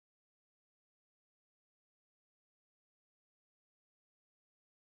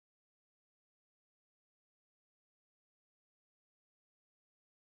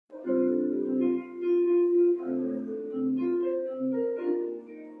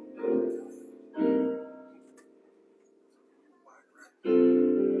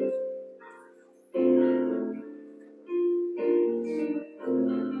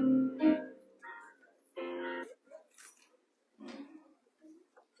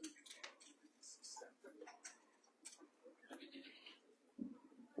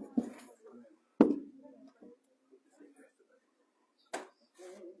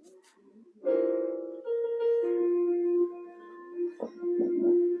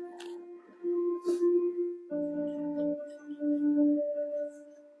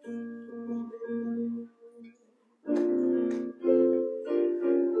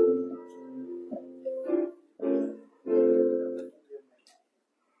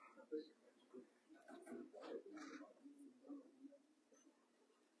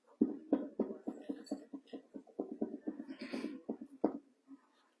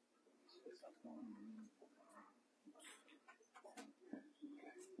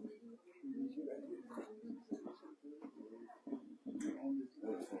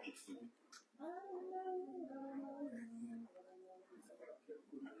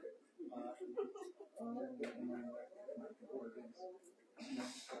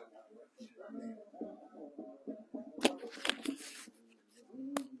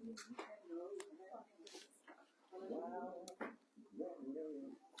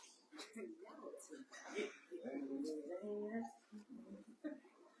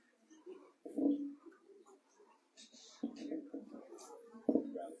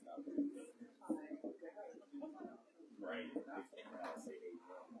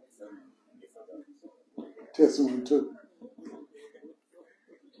Test one, two.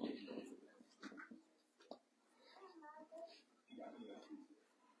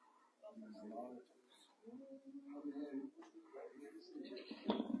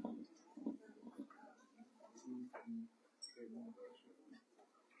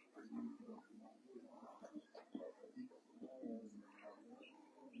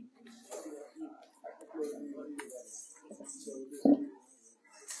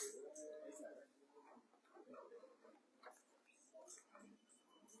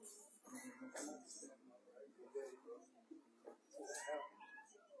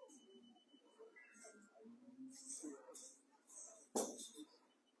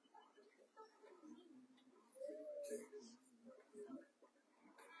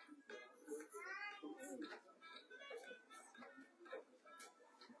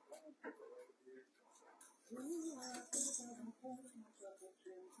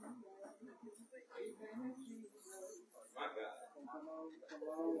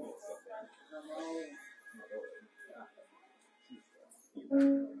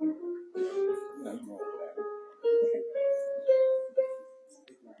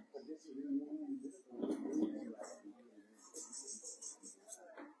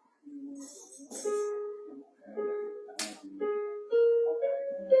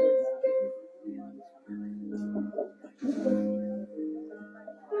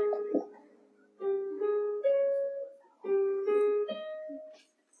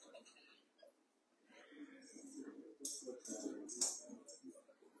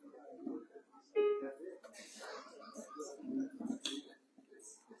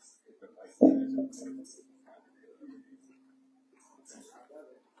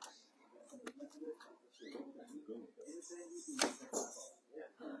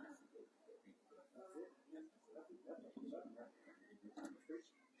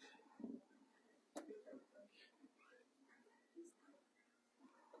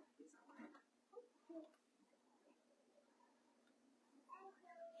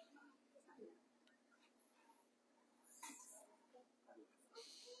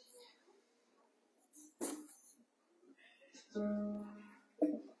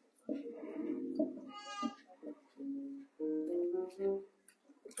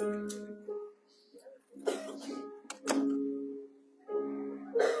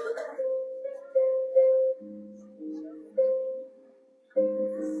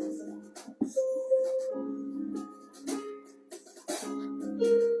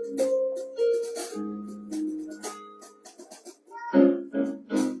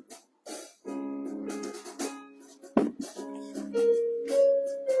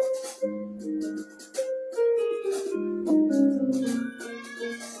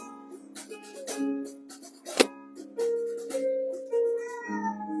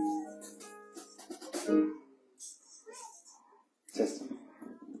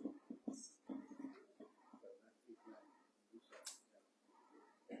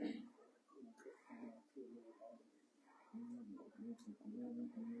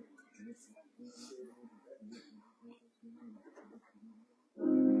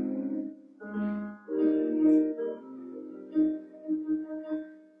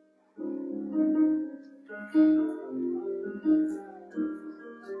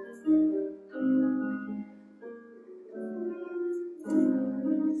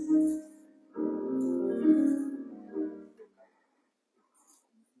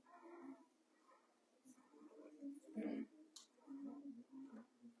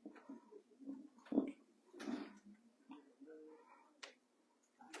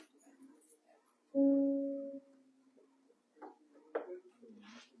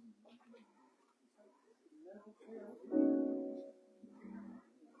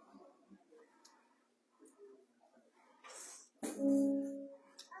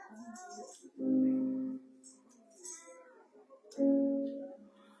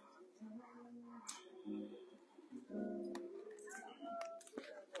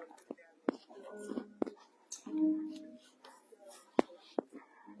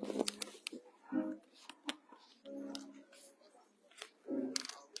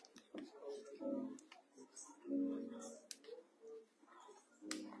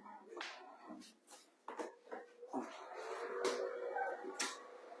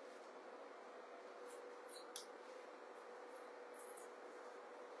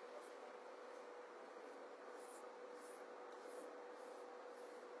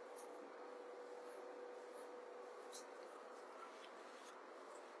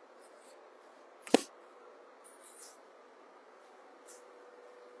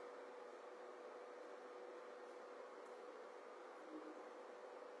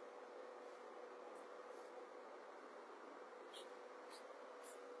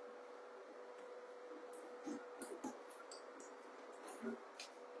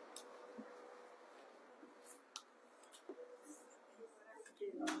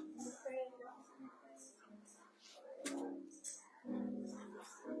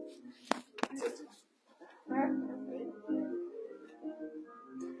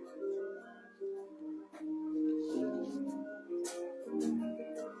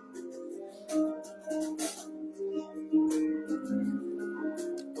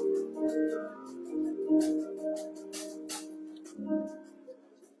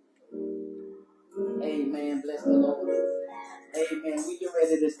 Amen. Bless the Lord. Amen. We get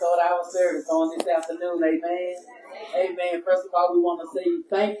ready to start our service on this afternoon. Amen. Amen. First of all, we want to say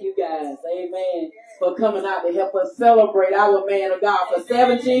thank you guys. Amen. For coming out to help us celebrate our man of God for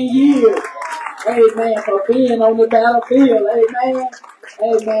 17 years. Amen. For being on the battlefield. Amen.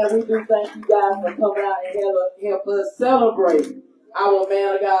 Amen. We do thank you guys for coming out and help us celebrate our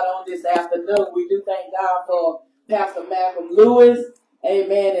man of God on this afternoon. We do thank God for Pastor Malcom Lewis.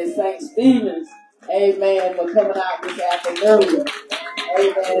 Amen. And St. Stephen's. Amen. For coming out this afternoon.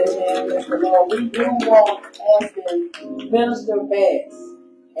 Amen. Amen. Bless the Lord. We do want asking Minister Betts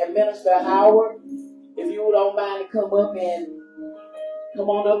and Minister Howard, if you don't mind to come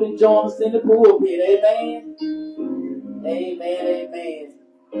on up and join us in the pulpit. Amen. Amen. Amen.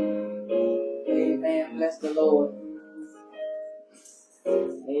 Amen. Bless the Lord.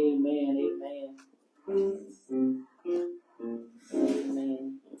 Amen. Amen.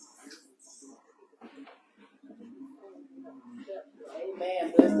 Amen.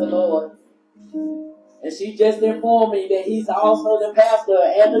 Amen. Bless the Lord. And she just informed me that he's also the pastor of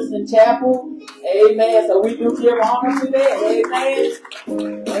Anderson Chapel. Amen. So we do give honor to that. Amen.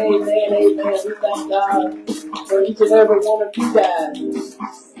 Amen. Amen. We thank God for each and every one of you guys.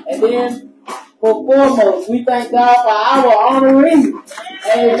 And then, for foremost, we thank God for our honoree.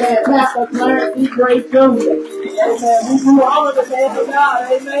 Amen. Pastor Clarence E. Gray Jr. Amen. We do honor the man of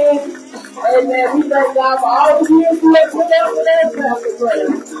God. Amen. Amen. We thank God for all the years you have put out for that, Pastor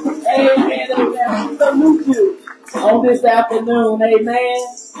Clarence. Amen. Amen. We salute you on this afternoon. Amen.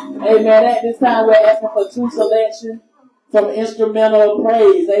 Amen. At this time, we're asking for two selections from instrumental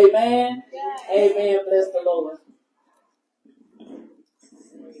praise. Amen. Amen. Bless the Lord.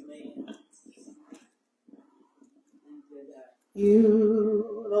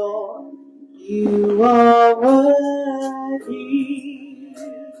 You, Lord, you are worthy.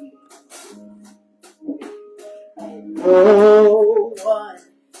 No one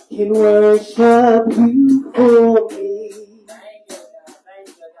can worship you for me.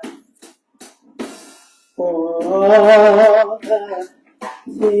 For all the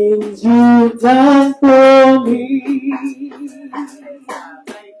things you've done for me.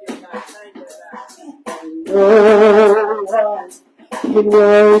 No one can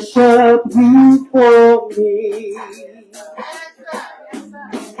worship you for me.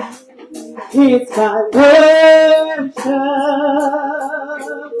 It's my worship,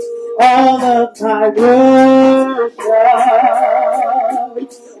 all of my worship.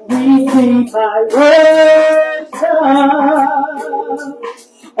 Receive my worship,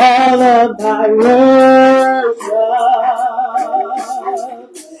 all of my worship.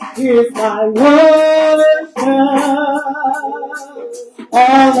 Here's my worship,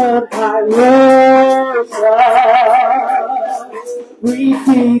 all of my worship.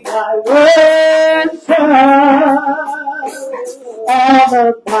 Receive my worship, all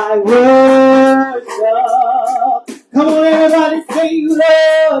of my worship. Come on, everybody, say you,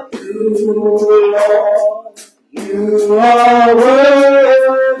 Lord. You, Lord, you are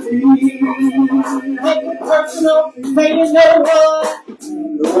worthy. Make it personal, say you know what.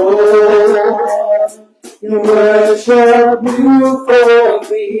 Lord, you worship you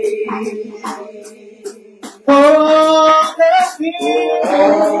for me. For all the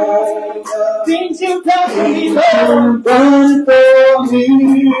things you've done for me, Lord, done for me.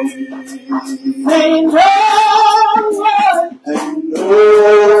 Say no one, and no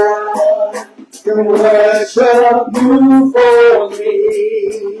one can worship you for me.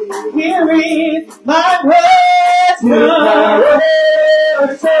 Here is my worship.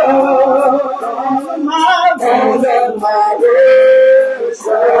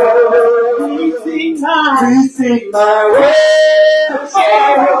 Receive my worship.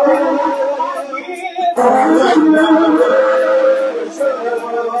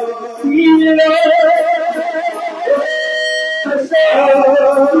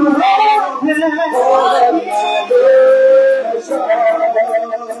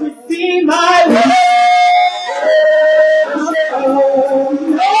 Receive my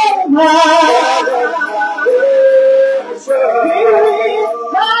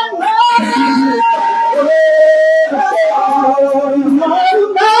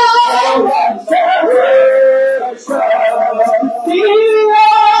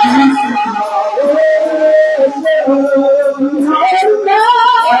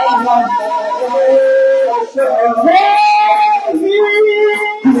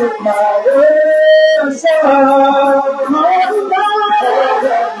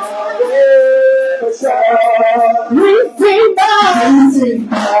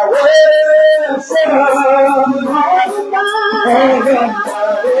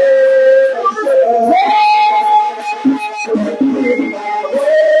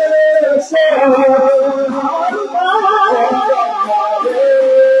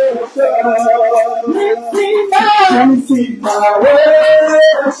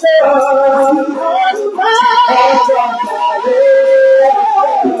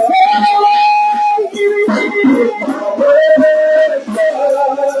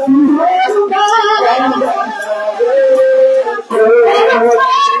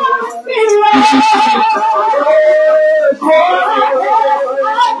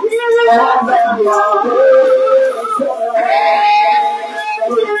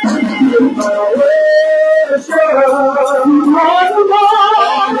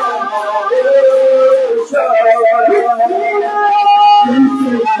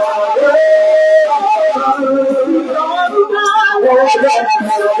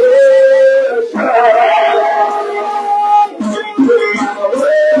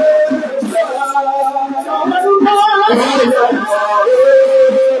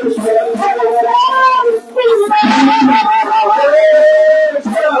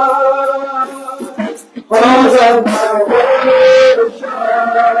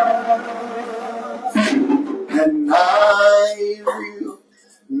And I will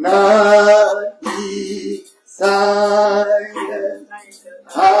not be silent.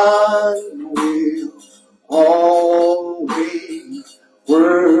 I will always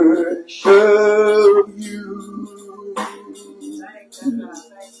worship you.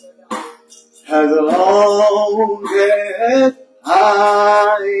 As long as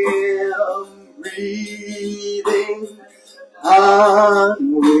I am breathing, I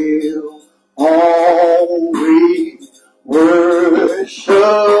will always worship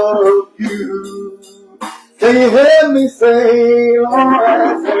you. Can you hear me say, Lord,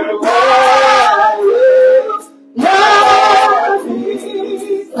 I say, Lord, I will not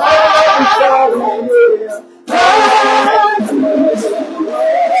be silent.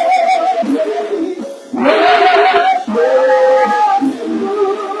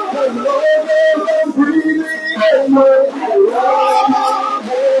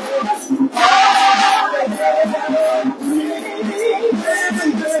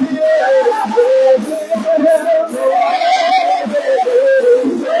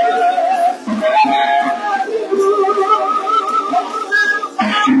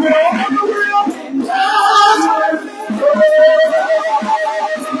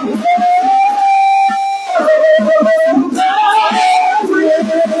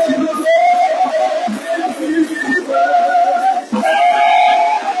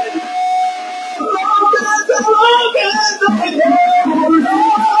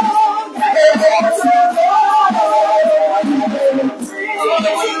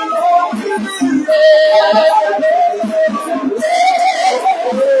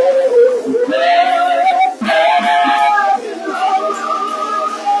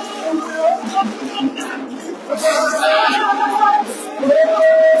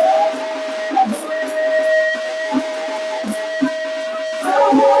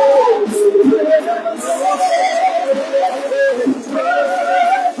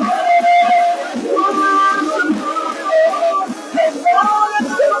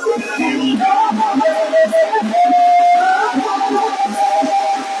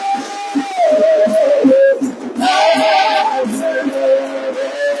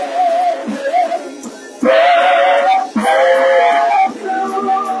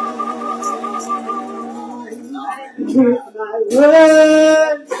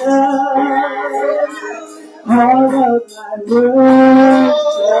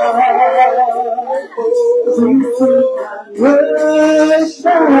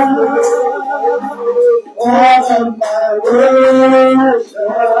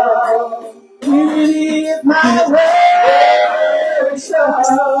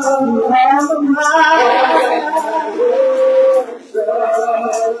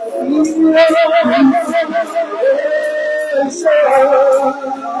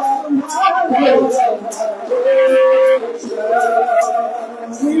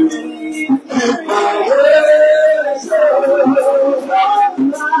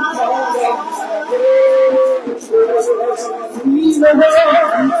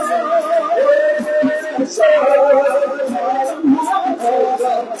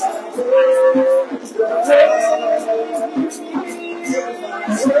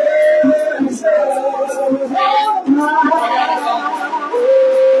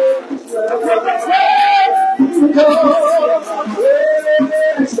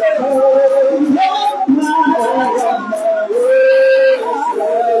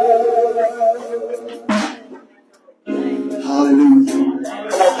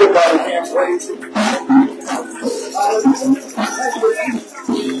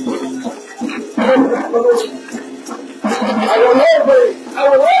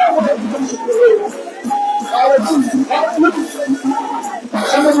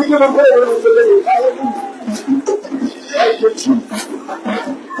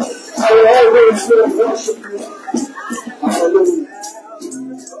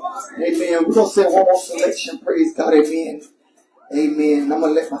 Amen. We're going to say one more selection. Praise God. Amen. Amen. I'm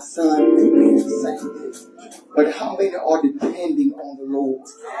going to let my son, amen, sing this. But how many are depending on the Lord?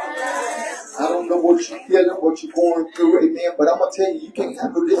 I don't know what you're feeling, what you're going through, amen. But I'm going to tell you, you can't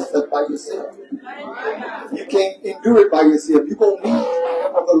handle this stuff by yourself. You can't endure it by yourself. You're going to need the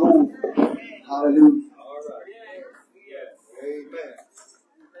help of the Lord. Hallelujah. Amen.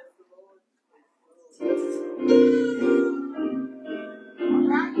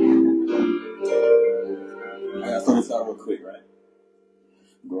 I gotta throw this out real quick, right?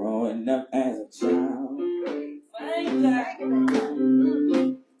 Growing up as a child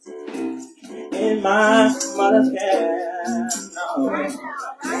in my mother's care,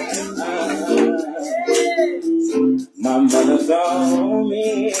 my mother saw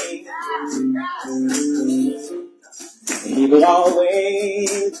me. He will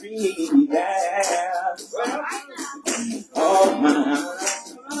always be there. Oh my.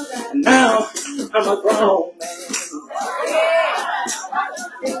 Now I'm a grown man.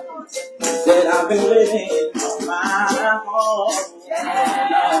 That I've been living on my own.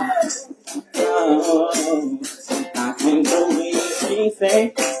 I can believe he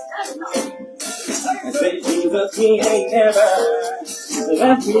said, I said, Jesus, he ain't never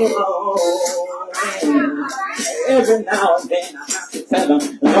left me alone. Every now and then I have to tell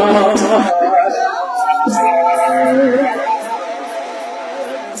him, Lord.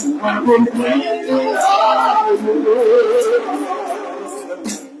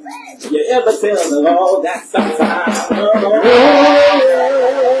 You ever tell the Lord that sometimes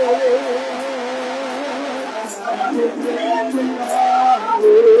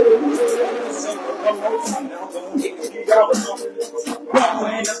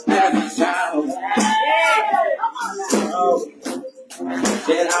growing up as a child,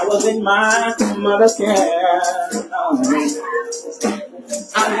 said I was in my mother's care.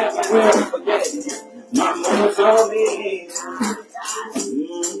 I never will forget it. My mother told me,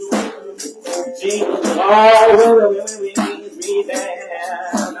 Jesus, always be there.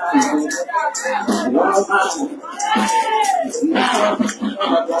 Now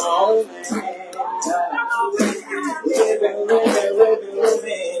I'm a grown man. Living.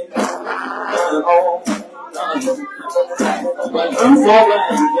 But I'm so glad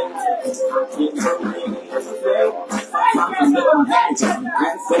you told me to say,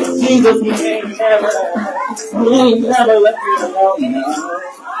 I say, Jesus, he ain't never let me alone.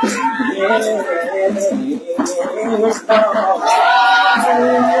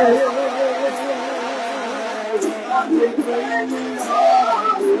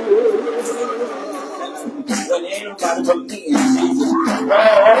 When ain't nobody but me and Jesus.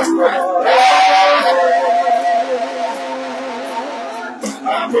 Let's go.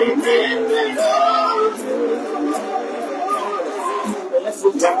 I'm dependent.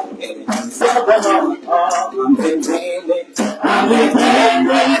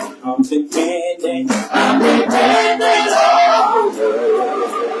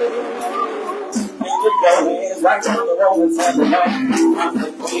 Right on the road and say,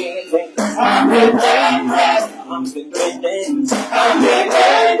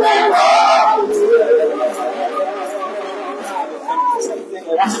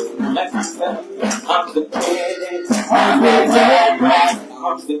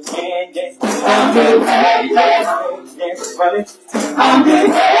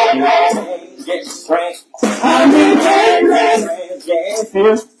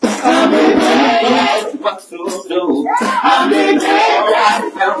 what to do? I'm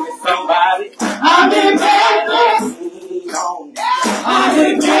dependent. Tell me somebody. I'm dependent. I'm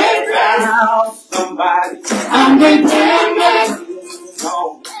dependent. Somebody. I'm dependent.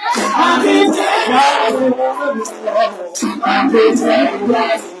 I'm dependent. I'm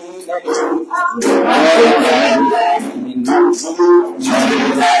dependent.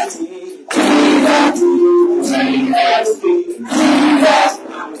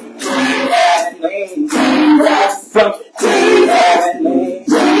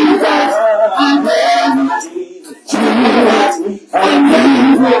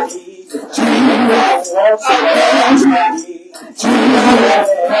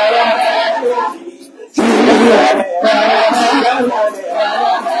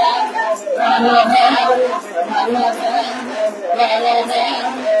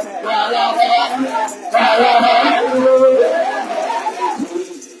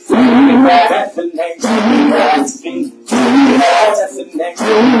 That's the next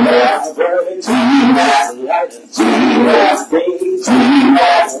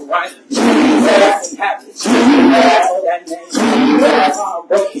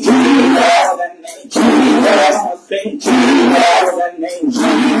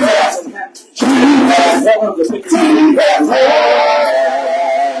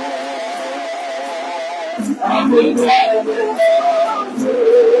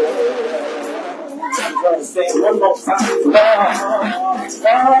say one more time. I'm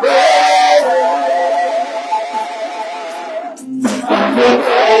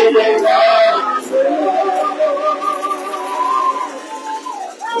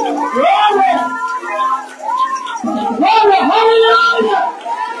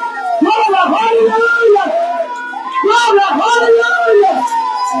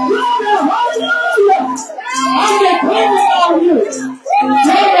depending on you.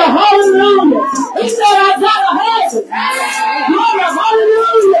 Glory, hallelujah. He said I got a husband. Glory,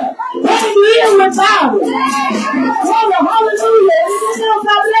 hallelujah. Can't live without it. Glory, hallelujah.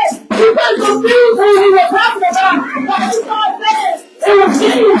 He was confused who he was talking about. But he started saying it was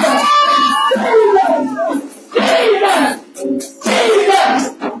Jesus.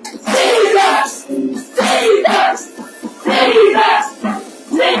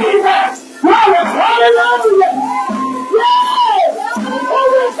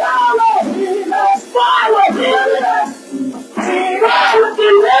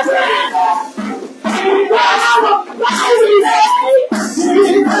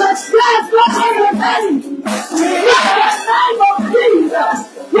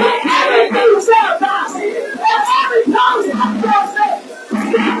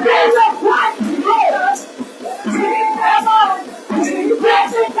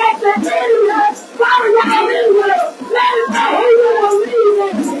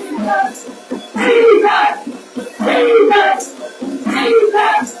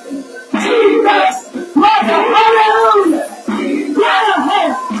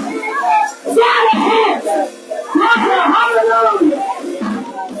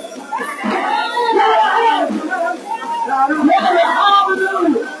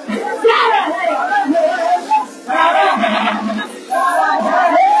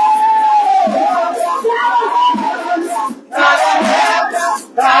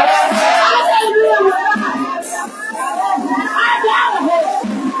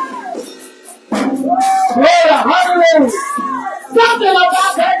 Glory, hallelujah. Something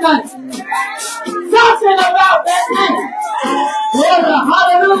about that night. Something about that night. Glory,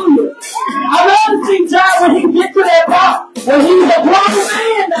 hallelujah. I love to see John when he gets to that part where he's a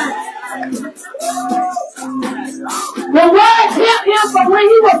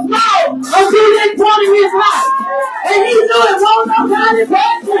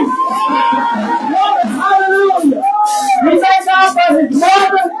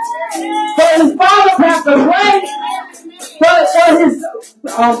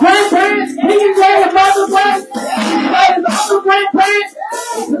grandparents, he can go to mother's wife, his other grandparents,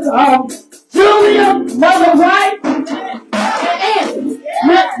 Julia, mother's wife, and Anthony,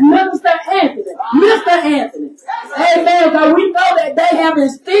 Minister Anthony, Mr. Anthony. Amen. Because we know that they have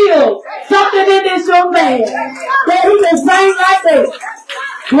instilled something in this young man that he can sing like this.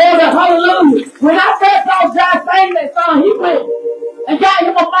 Glory, hallelujah. When I first saw Josh sing that song, he went and got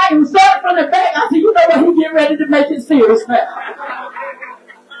him a mic and started from the back. I said, you know what? He getting ready to make it serious now.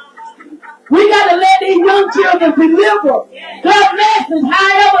 We got to let these young children deliver God's message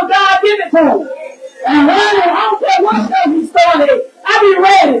however God give it to them. And honey, I don't care what show he started, I be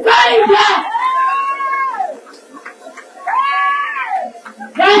ready. Thank God.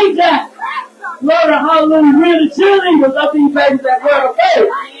 Thank God. Lord, hallelujah. We're the cheerleaders of these babies that word of faith.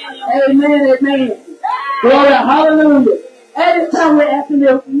 Amen, amen. Glory, hallelujah. At this time, we're asking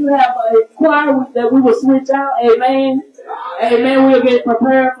if you have a choir that we will switch out. Amen. Amen. We'll get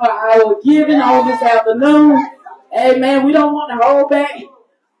prepared for our giving on this afternoon. Amen. We don't want to hold back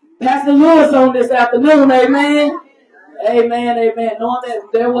Pastor Lewis on this afternoon. Amen. Amen, amen. Knowing that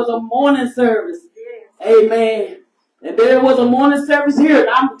there was a morning service. Amen. And there was a morning service here. And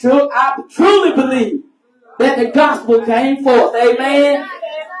I truly believe that the gospel came forth. Amen.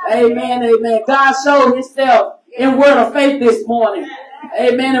 Amen, amen. God showed himself in word of faith this morning.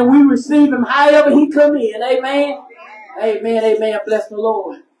 Amen. And we receive him however he come in. Amen. Amen, amen. Bless the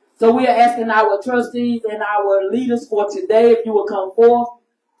Lord. So we are asking our trustees and our leaders for today if you will come forth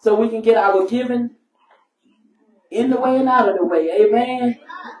so we can get our giving in the way and out of the way. Amen.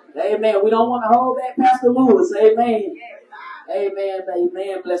 Amen. We don't want to hold back Pastor Lewis. Amen. Amen.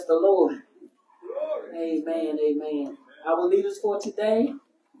 Amen. Bless the Lord. Amen. Amen. Our leaders for today.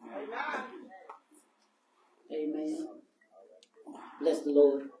 Amen. Bless the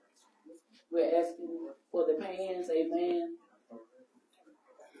Lord. We're asking for the pans. Amen.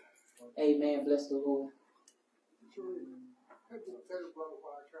 Amen. Bless the Lord.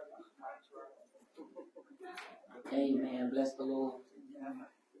 Amen. Bless the Lord.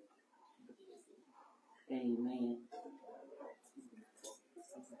 Amen.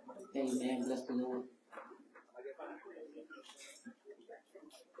 Amen. Bless the Lord.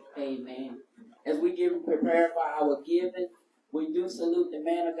 Amen. As we get prepared for our giving, we do salute the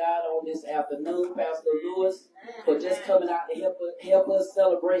man of God on this afternoon, Pastor Lewis, for just coming out to help us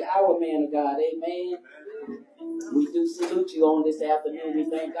celebrate our man of God. Amen. We do salute you on this afternoon. We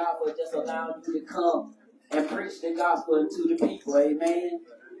thank God for just allowing you to come and preach the gospel into the people. Amen.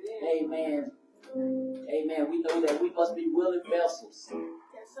 Amen. Amen. We know that we must be willing vessels.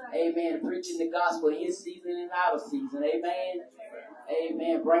 Amen. Preaching the gospel in season and out of season. Amen.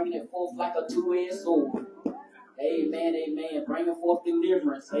 Amen. Bringing it forth like a two-edged sword. Amen. Amen. Bringing forth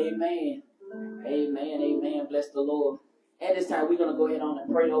deliverance. Amen. Amen. Amen. Bless the Lord. At this time, we're going to go ahead on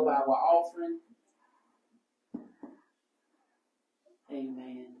and pray over our offering.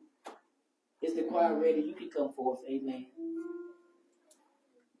 Amen. Is the choir ready? You can come forth. Amen.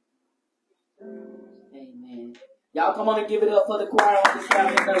 Amen. Y'all come on and give it up for the choir on this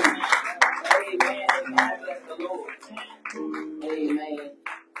afternoon. Amen. Amen. Bless the Lord. Amen.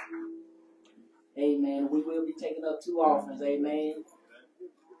 Amen. We will be taking up two offerings. Amen.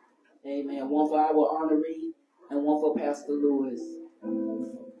 Amen. One for our honoree and one for Pastor Lewis.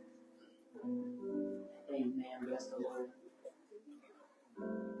 Amen. Bless the Lord.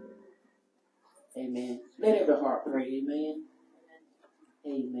 Amen. Let every heart pray. Amen.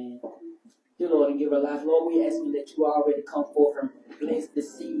 Amen. Dear Lord, and give our life. Lord, we ask you that you already come forth and bless the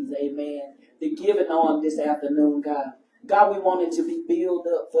seeds. Amen. The giving on this afternoon, God. God, we want it to be built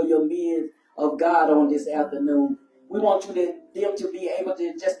up for your men of God on this afternoon. We want them to be able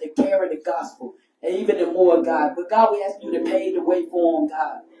to just to carry the gospel, and even the more, God. But God, we ask you to pave the way for them,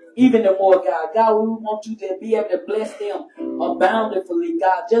 God. Even the more, God. God, we want you to be able to bless them aboundingly,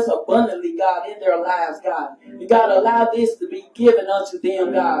 God, just abundantly, God, in their lives, God. You got to allow this to be given unto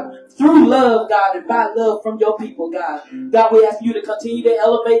them, God, through love, God, and by love from your people, God. God, we ask you to continue to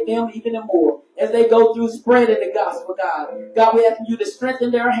elevate them even more as they go through spreading the gospel, God. God, we ask you to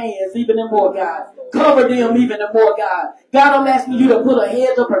strengthen their hands even more, God. Cover them even more, God. God, I'm asking you to put a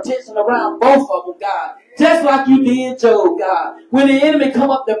hedge of protection around both of them, God. Just like you did Job, God. When the enemy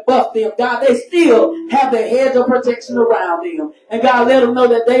come up to buff them, God, they still have their hedge of protection around them. And God, let them know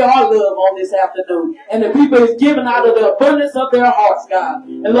that they are loved on this afternoon. And the people is given out of the abundance of their hearts, God.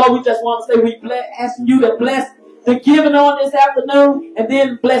 And Lord, we just want to say asking you to bless the giving on this afternoon, and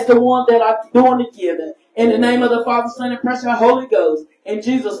then bless the ones that are doing the giving. In the name of the Father, Son, and precious Holy Ghost. In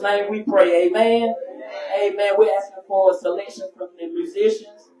Jesus' name we pray. Amen. Amen. We're asking for a selection from the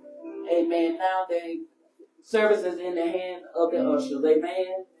musicians. Amen. Now they service is in the hand of the ushers.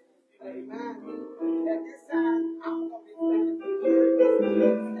 Amen. Amen. At this time, I'm going to be playing the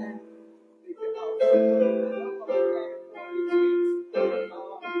picture.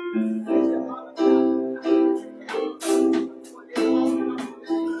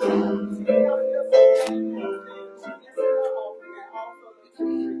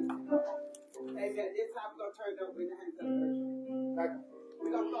 This time we're going to turn it over in the hands of the church.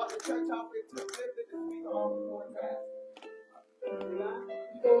 We're going to start the church off with the lift of the speaker on the four tracks.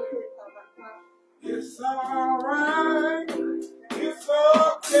 It's alright, it's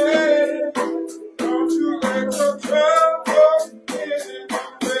okay. Don't you let the trouble get in the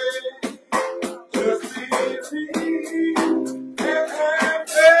way. Just believe and have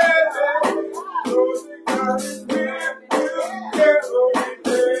faith. Those that God is with you, get over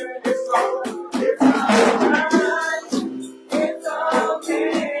there. It's alright, it's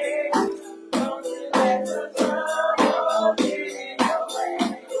okay. Don't you let the trouble get in the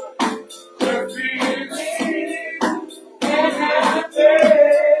way. Just believe and have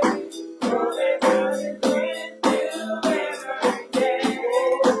faith. Those that God is with you every day.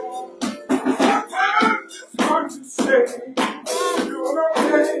 Sometimes it's hard to say you're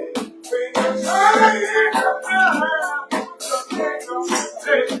okay. When you're trying to find something on your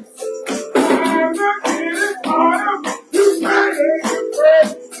face. I'm not getting harder. You try to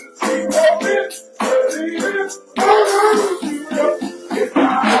pray. Keep hoping, believing, hold on to you. It's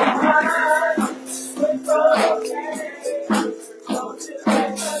alright. It's okay. Don't you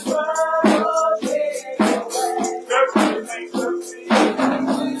let the trouble get away. Just believe,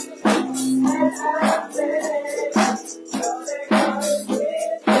 just believe. And have faith. So they God is with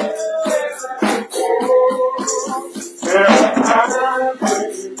you every day. Every time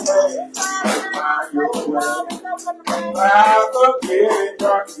we pray, by your way. I forget it,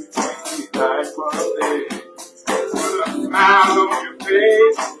 dark, you take me night for the day. With a smile on your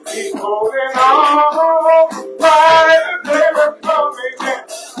face, keep holding on. Right as they were coming in,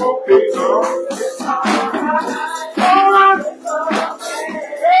 okay, Lord. It's alright, alright, it's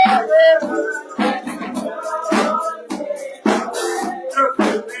okay.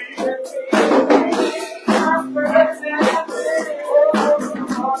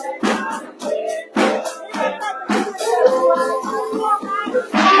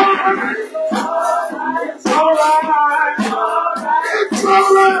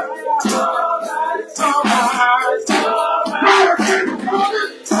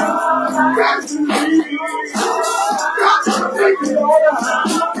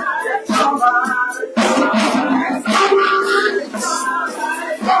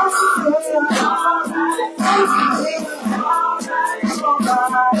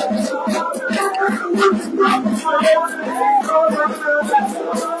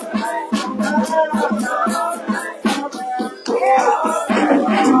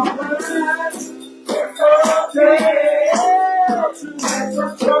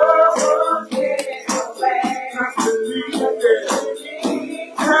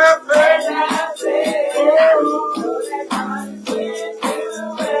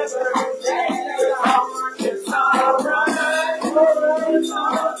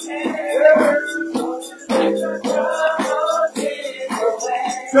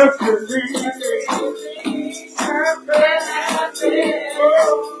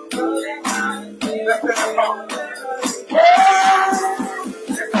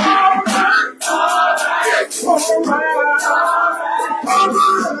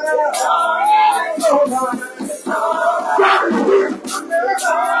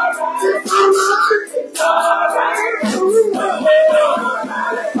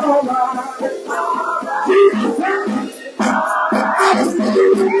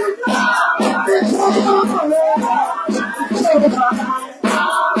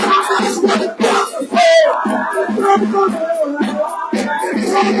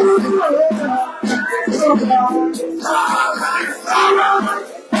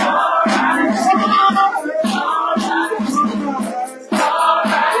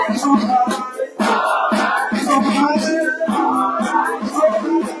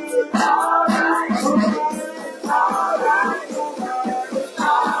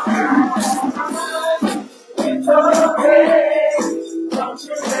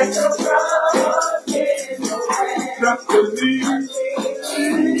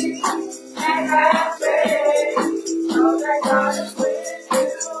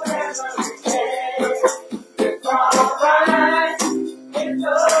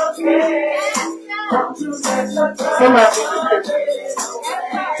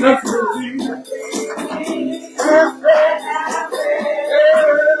 Just believe.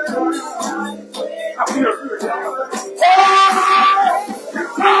 I'm feel good.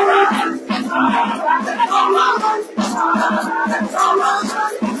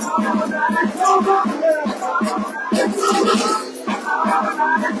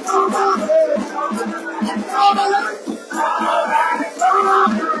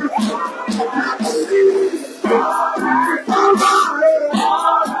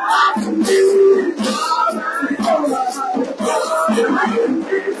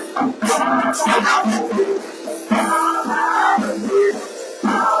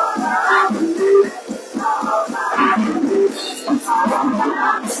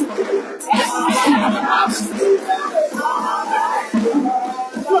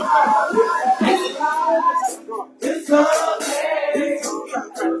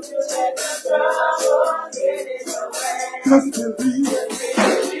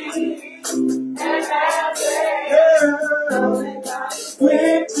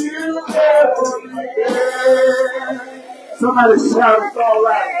 Somebody shout, it's all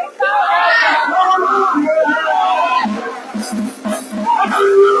right.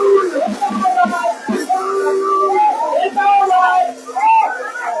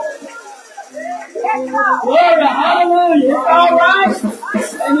 Glory, hallelujah. It's all right.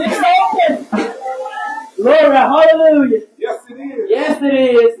 And it's open. Glory, hallelujah. Yes, it is. Yes, it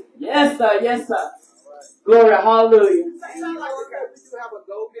is. Yes, sir. Yes, sir. Glory, hallelujah. We have a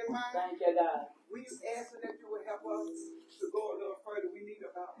goal in mind. Thank you, God. We just asking that you would help us to go a little further. We need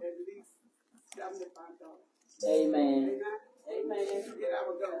about at least $75. Amen. Amen. To get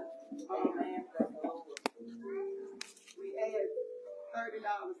our goal. Amen. We add $30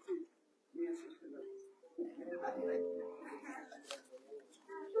 to Ministries.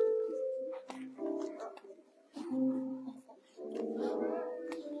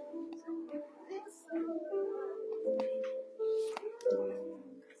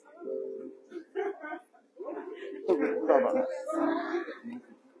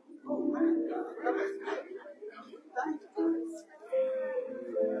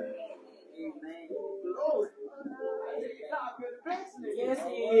 Yes,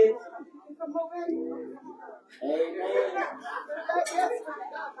 he is. Amen.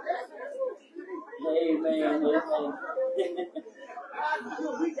 Amen.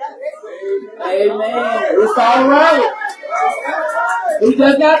 Amen. It's all right. We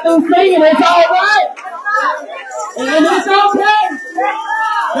just got through singing. It's all right. And it's okay.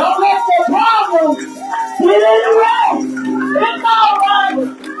 Don't let the problem get in the way. It's all right.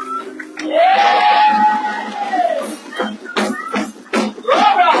 Yeah.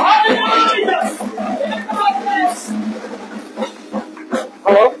 Glory, hallelujah.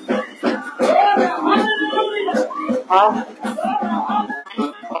 Hello? Glory, hallelujah. Huh?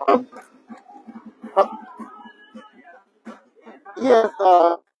 Yes,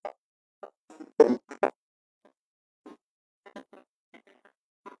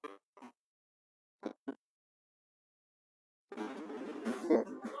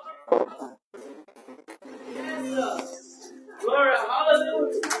 Glory,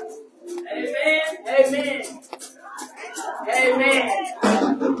 hallelujah. Amen. Amen. Amen.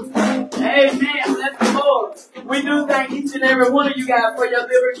 Amen. Bless the Lord. We do thank each and every one of you guys for your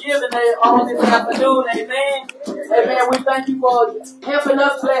liberal giving on this afternoon. Amen. Amen. We thank you for helping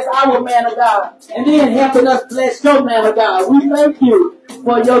us bless our man of God. And then helping us bless your man of God. We thank you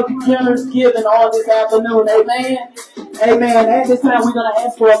for your generous giving on this afternoon. Amen. Amen. At this time, we're going to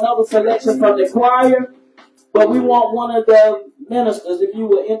ask for another selection from the choir. But we want one of the ministers, if you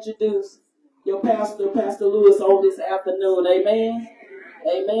will introduce your pastor, Pastor Lewis, on this afternoon. Amen.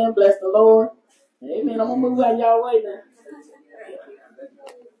 Amen. Bless the Lord. Amen. I'm going to move out y'all way now.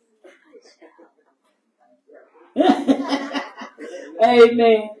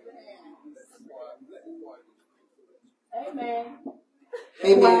 Amen. Amen.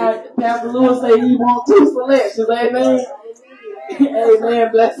 Amen. Pastor Lewis said he wants 2 selections. Amen.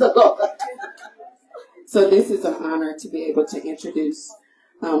 Amen. Bless the Lord. So this is an honor to be able to introduce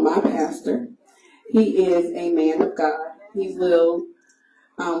my pastor. He is a man of God. He will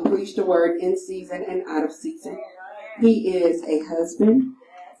preach the word in season and out of season. He is a husband.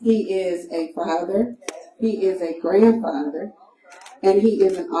 He is a father. He is a grandfather. And he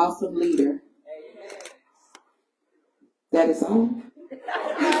is an awesome leader. That is all.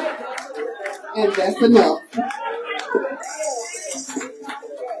 And that's enough.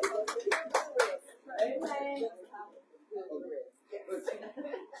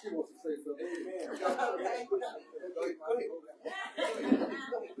 She wants to say something.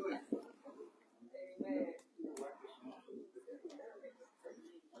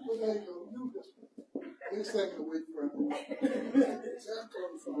 He's taking away from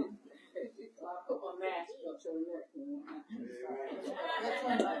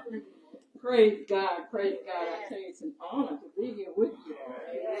Praise God, praise God. I tell you, it's an honor to be here with you.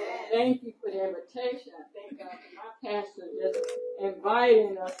 Thank you for the invitation. I thank God for my pastor just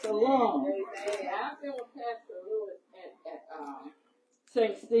inviting us along. I've been with Pastor Lewis at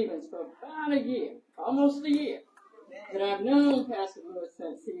St. Stephen's for about a year, almost a year. But I've known Pastor Lewis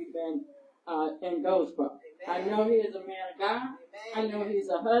since he's been in Goldsboro. I know he is a man of God. I know he's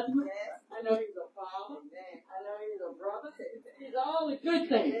a husband. I know he's a father. I know he's a brother. He's all the good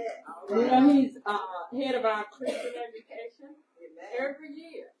things. You know, he's head of our Christian education. Every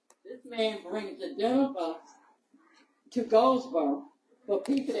year, this man brings a dinner bus to Goldsboro for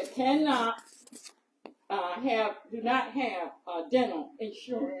people that cannot do not have dental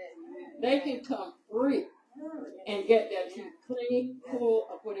insurance. They can come free and get their teeth clean, full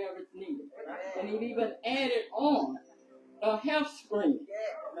of whatever is needed. And he even added on a health screening.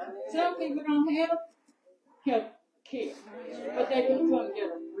 Some people don't have health care, but they can come and get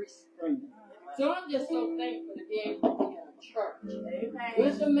a free screening. So I'm just so thankful to be able to be in a church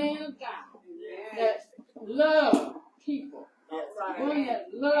with a man of God that loves people, one that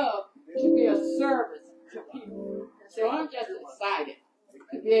loves to be a service to people. So I'm just excited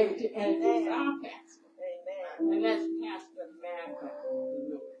to be able to introduce our pastor. And that's Pastor Malcom.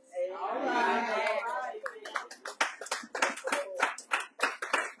 All right.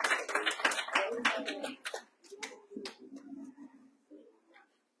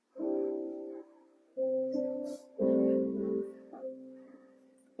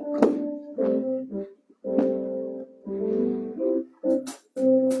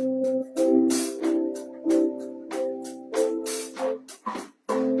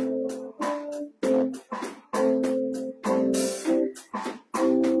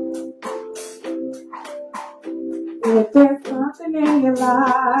 If there's something in your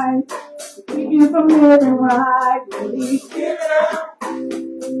life to keep you from living right, please give it up,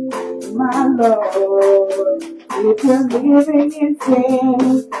 my Lord. If you're living in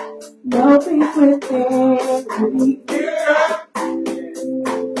sin, no peace within, please give it up,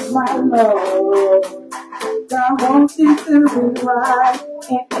 my Lord. God wants you to be right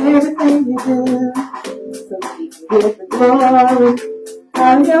in everything you do, so He can get the glory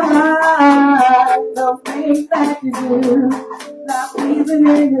out of your life. Those things that you do, not pleasing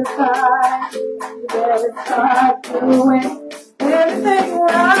in your sight, you better start doing everything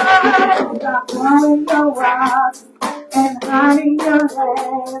right. Stop throwing your rocks and hiding your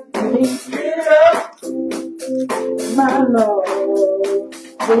hands. Please get up, my Lord.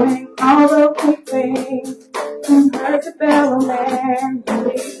 Doing all the good things to hurt the fellow man.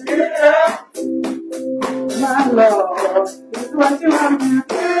 Please get up, my Lord. This is what you want to do.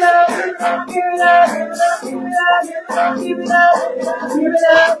 Give it up, give it up, give it up, give it up, give it up, give it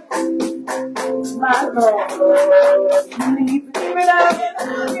up, my Lord. You need to give it up,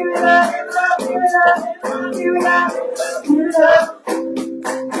 give it up, give it up, give it up, give it up,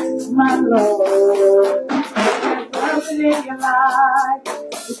 my Lord. There's something in your life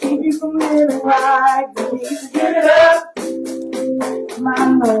to keep you from living right. You need to give it up, my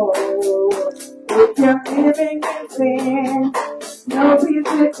Lord. If you're living in sin, no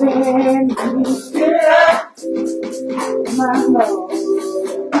peace within, you need to give it up, my Lord.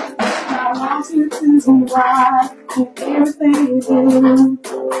 I want you to be right in everything you do,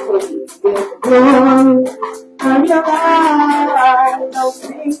 so you can get the glory of your life. Those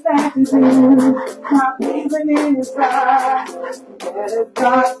things that you do, not pleasing in your sight, you better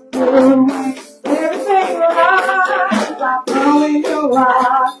start doing everything right. Stop throwing your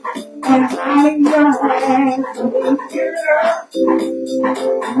rock and hiding your hands. Please give it up,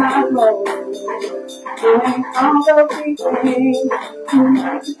 my Lord. Doing all those big things to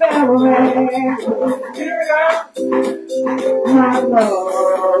make you better man. Please give it up, my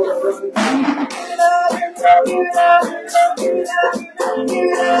Lord. Give it up, give it up, give it up, give it up,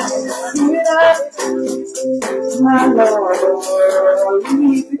 give it up, my Lord. You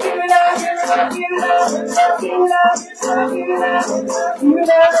need to give it up, give it up, give it up, give it up, give it up, give it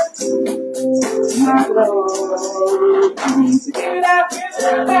up, my Lord. You need to give it up, give it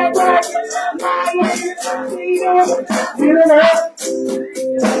up, back, my Lord. Give it up,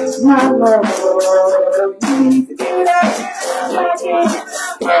 my Lord. You need to give it up, give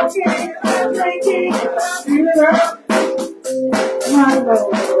it up, give it up, my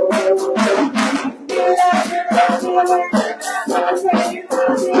Lord. Give it up, give it up,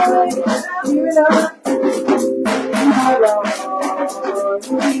 give it up, my Lord.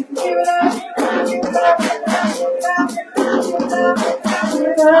 You need to give it up, give it up, give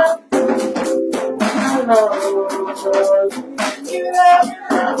it up, my Lord. Give it up, give it up, give it up, give it up,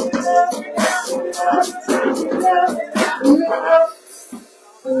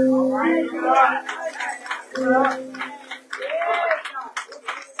 give it up.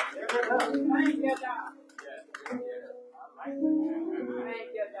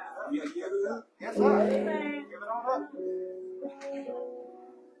 Yes, sir. Amen. Give it on up.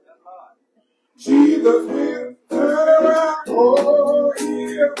 Jesus will turn around. Oh, he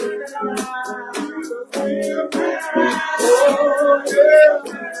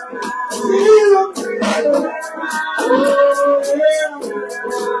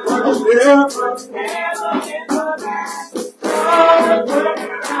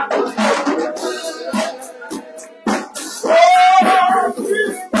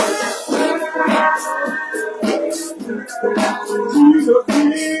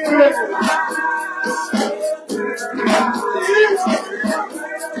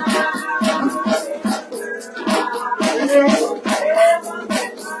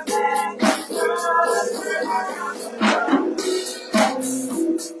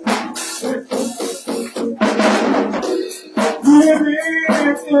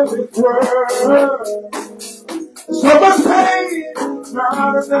So much pain,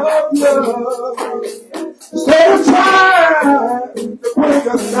 not enough love. So trying to bring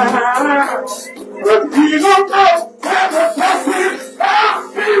us down, but we don't know how to pass it out.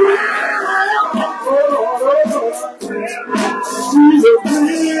 Jesus,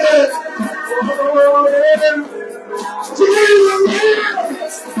 Jesus, oh yeah, Jesus,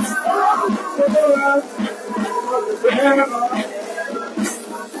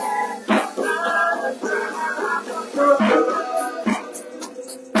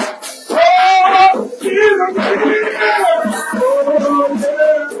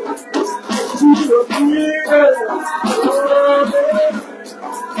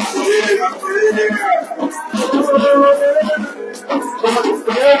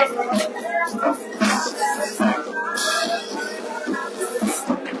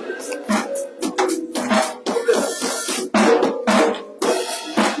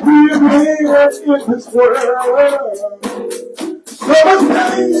 in this world, so much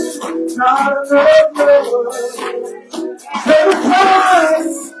pain, not enough love. Every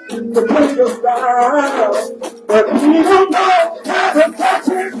time to bring us down, but we don't know how to touch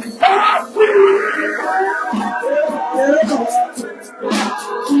it.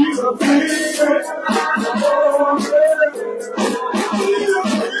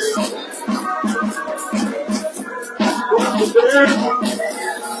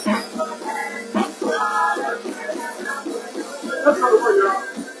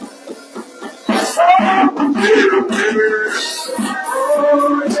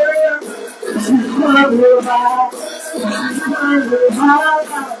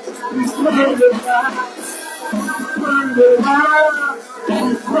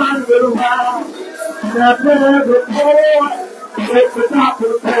 That every boy takes the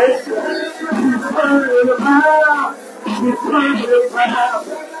doctor face. He's turning around. He's turning around.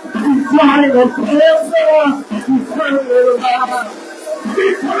 He's trying to answer. He's turning around.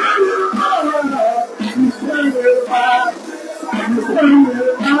 He's turning around. He's turning around. He's turning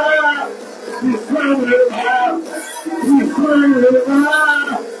around. He's turning around. He's turning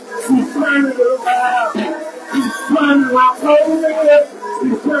around. He's turning around. He's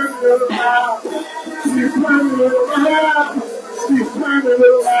turning around. He's turning around. He's turning around. He's turning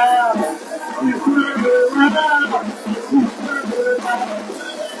around. He's turning around. He's turning around. He's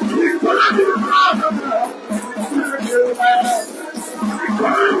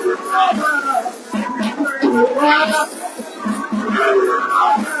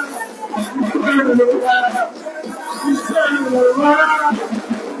turning around. He's turning around. He's turning around.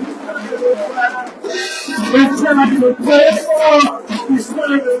 It's time to pray for. He's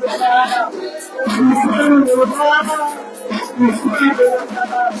turning around. He's turning around. He's turning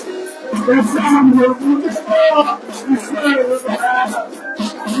around. It's time to pray for. He's turning around.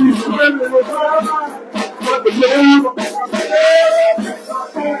 He's turning around. But the devil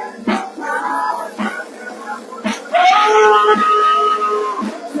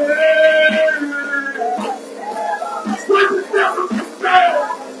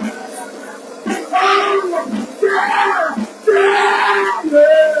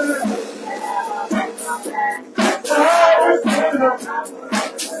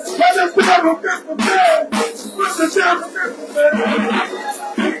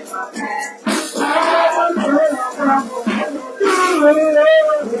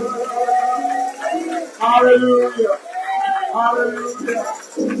Hallelujah. Hallelujah.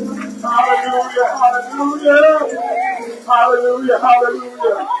 Hallelujah. Hallelujah. Hallelujah.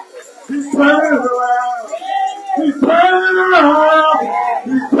 Hallelujah. He's turning around. He's turning around.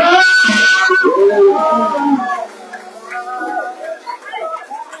 He's turning around.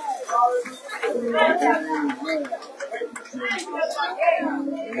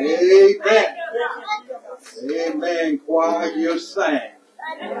 Amen. Amen. Choir, you sang.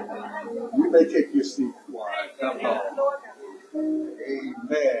 You may take your seat, choir. Come on. Amen.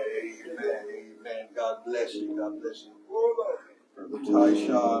 Amen. Amen. God bless you. God bless you. Brother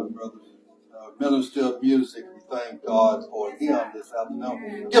Tyshawn, brother, minister of music. We thank God for him this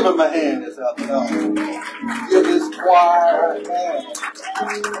afternoon. Give him a hand this afternoon. Give this choir a hand.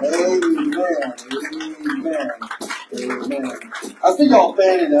 Amen. Amen. Amen. I see y'all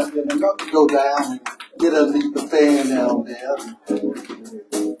fanning up there. I'm going to go down and get underneath the fan down there.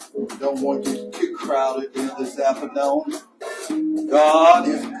 Don't want you too crowded here this afternoon. God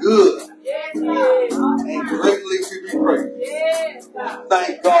is good and greatly to be praised.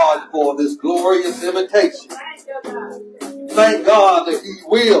 Thank God for this glorious invitation. Thank God that He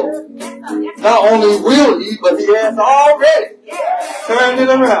will. Not only will He, but He has already turned it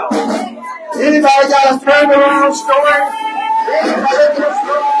around. Anybody got a turnaround story? Anybody got a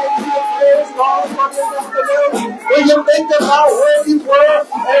story? When you think about where you were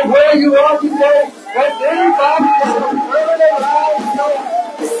and where you are today, has anybody got a turnaround story?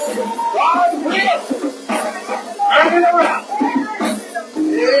 God will turn it around.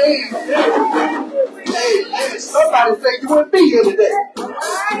 Hey, somebody say you wouldn't be here today.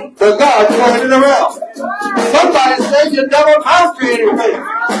 But God turned it around. Somebody say you never amount to anything.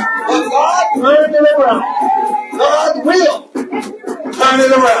 But God turned it around. God will turn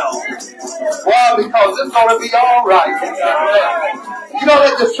it around. Why? Because it's going to be all right. You don't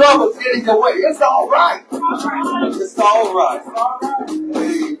let the troubles get in your way. It's all right. It's all right.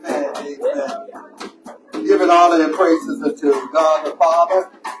 Amen. Amen. Giving honor and praises unto God the Father,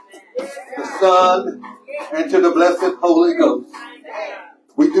 the Son, and to the blessed Holy Ghost.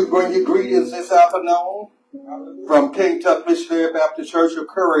 We do bring you greetings this afternoon from King Tut Missionary Baptist Church of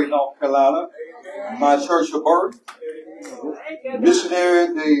Curry, North Carolina, my church of birth. Missionary,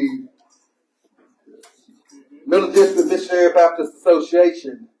 the Middle District Missionary Baptist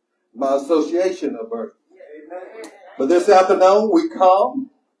Association, my association of birth. But this afternoon we come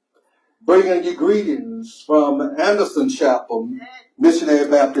bringing you greetings from Anderson Chapel, Missionary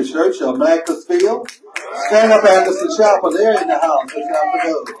Baptist Church of Macclesfield. Stand up, Anderson Chapel. They're in the house this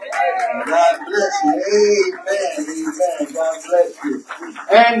afternoon. God bless you. Amen. Amen. God bless you.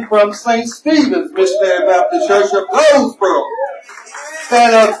 And from St. Stephen's Missionary Baptist Church of Goldsboro.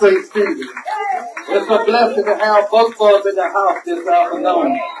 Stand up, St. Stephen's. It's a blessing to have both of us in the house this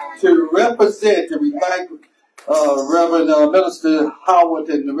afternoon to represent, and we thank Reverend Minister Howard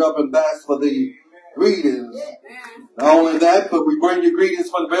and the Reverend Bass for the greetings. Not only that, but we bring you greetings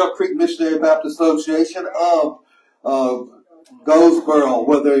from the Bell Creek Missionary Baptist Association of Goldsboro,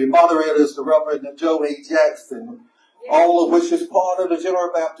 where the moderator is the Reverend Joe A. Jackson, all of which is part of the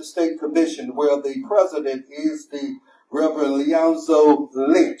General Baptist State Commission, where the president is the Reverend Leonzo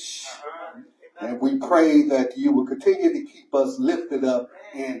Lynch. And we pray that you will continue to keep us lifted up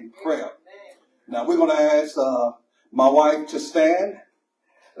in prayer. Now we're going to ask my wife to stand,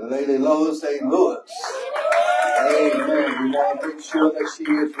 Lady Lois A. Lewis. Amen. We want to make sure that she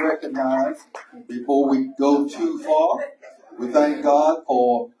is recognized before we go too far. We thank God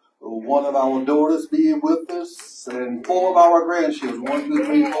for one of our daughters being with us and 4 of our grandchildren, 1, 2,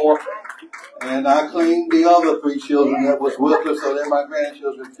 3, 4. And I claim the other 3 children that was with us, so they're my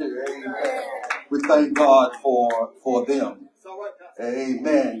grandchildren too. Amen. We thank God for them.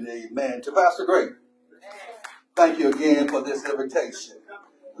 Amen. Amen. To Pastor Gray, thank you again for this invitation.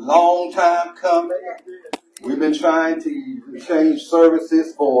 Long time coming. We've been trying to change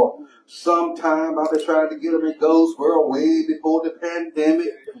services for some time. I've been trying to get them in Goldsboro way before the pandemic.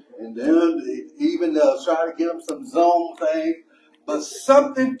 And then even trying to get them some Zoom things. But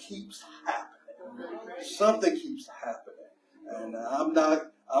something keeps happening. Something keeps happening. And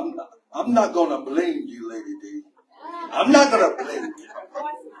I'm not going to blame you, Lady D. I'm not going to blame you.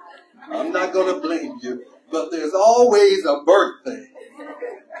 I'm not going to blame you. But there's always a birthday,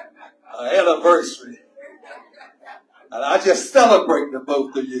 an anniversary. And I just celebrate the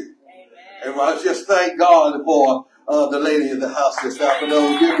both of you. And I just thank God for the lady in the house this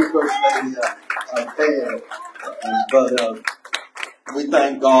afternoon. Give the first lady a hand. But we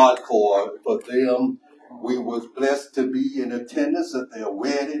thank God for them. We was blessed to be in attendance at their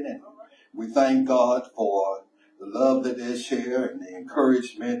wedding. And we thank God for the love that they share and the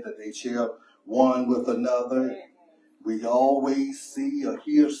encouragement that they share one with another. We always see or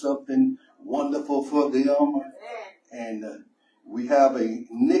hear something wonderful for them. And we have a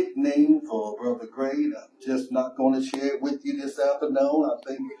nickname for Brother Gray. I'm just not going to share it with you this afternoon. I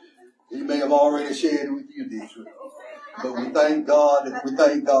think he may have already shared it with you, Deidre. But we thank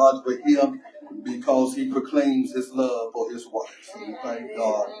God for him because he proclaims his love for his wife. We thank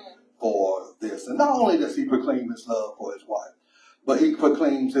God for this. And not only does he proclaim his love for his wife, but he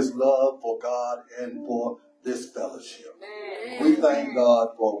proclaims his love for God and for this fellowship. We thank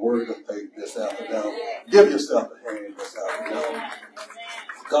God for a word of faith this afternoon. Give yourself a hand this afternoon.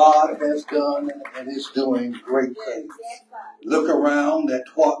 God has done and is doing great things. Look around at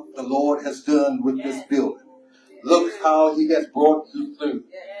what the Lord has done with this building. Look how he has brought you through.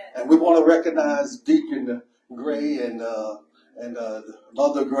 And we want to recognize Deacon Gray and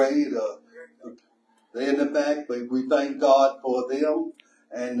Mother Gray. They're in the back, but we thank God for them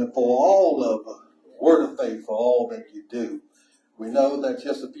and for all of Word of Faith, for all that you do. We know that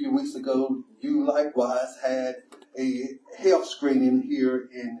just a few weeks ago, you likewise had a health screening here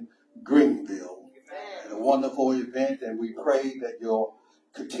in Greenville. And a wonderful event, and we pray that your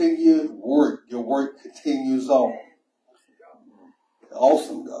work continues on.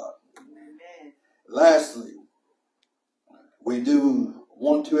 Awesome, God. Lastly, we do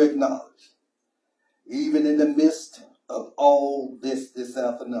want to acknowledge, even in the midst of all this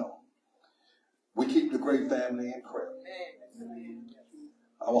afternoon, we keep the great family in prayer.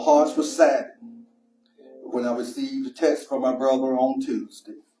 Our hearts were saddened when I received a text from my brother on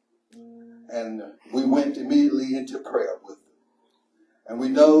Tuesday. And we went immediately into prayer with them. And we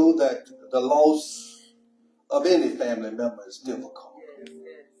know that the loss of any family member is difficult.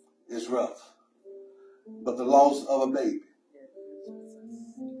 It's rough. But the loss of a baby,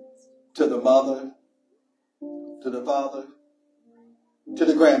 to the mother, to the father, to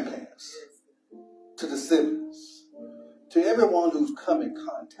the grandparents, to the siblings, to everyone who's come in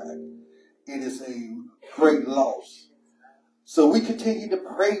contact, it is a great loss. So we continue to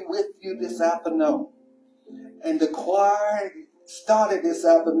pray with you this afternoon. And the choir started this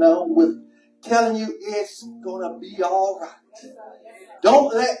afternoon with telling you it's going to be all right.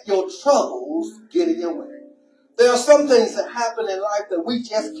 Don't let your troubles get in your way. There are some things that happen in life that we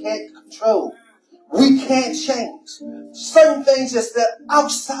just can't control. We can't change. Certain things just that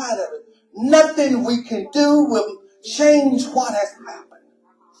outside of it. Nothing we can do will change what has happened.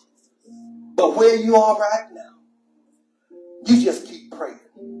 But where you are right now, you just keep praying.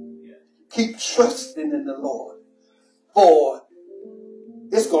 Keep trusting in the Lord. For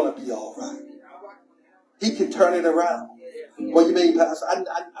it's going to be all right. He can turn it around. What do you mean, Pastor?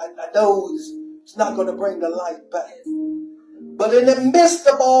 I know it's not going to bring the light back. But in the midst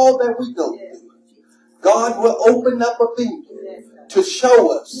of all that we go through, God will open up a finger to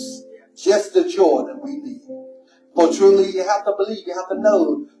show us just the joy that we need. For truly you have to believe, you have to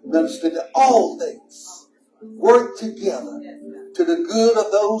know, that all things work together to the good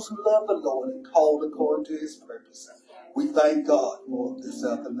of those who love the Lord and called according to his purpose. We thank God for this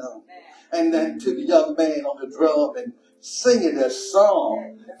afternoon. And then to the young man on the drum and singing that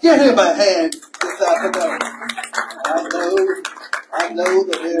song, give him a hand this afternoon. I know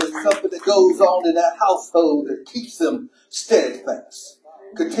that there's something that goes on in that household that keeps them steadfast.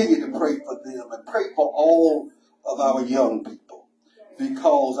 Continue to pray for them and pray for all of our young people,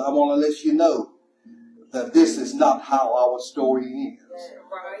 because I want to let you know that this is not how our story is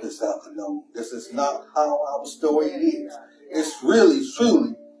this afternoon. This is not how our story is. It's really,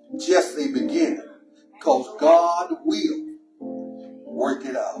 truly just a beginning, because God will work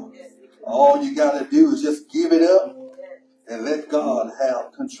it out. All you got to do is just give it up and let God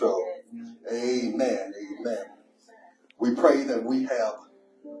have control. Amen. Amen. We pray that we have,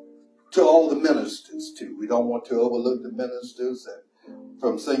 to all the ministers too. We don't want to overlook the ministers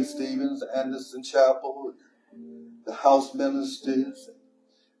from St. Stephen's, Anderson Chapel, the house ministers,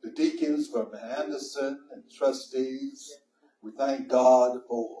 the deacons from Anderson, and trustees. We thank God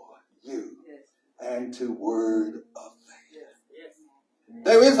for you and to Word of Faith.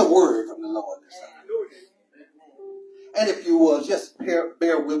 There is a word from the Lord this afternoon. And if you will just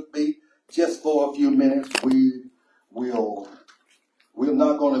bear with me just for a few minutes, we're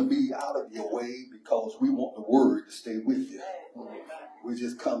not going to be out of your way, because we want the word to stay with you. We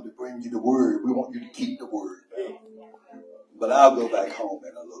just come to bring you the word. We want you to keep the word. But I'll go back home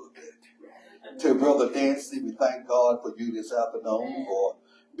in a little bit. To Brother Dancy, we thank God for you this afternoon for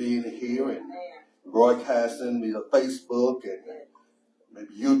being here and broadcasting via Facebook and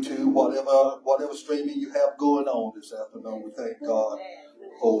maybe YouTube, whatever streaming you have going on this afternoon. We thank God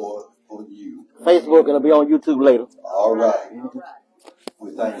for you. Facebook, it'll be on YouTube later. All right.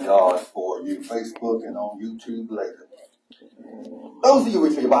 We thank God for you, Facebook and on YouTube later. Those of you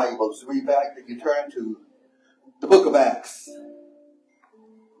with your Bibles, read back and you turn to the book of Acts,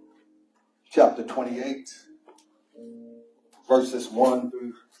 chapter 28, verses 1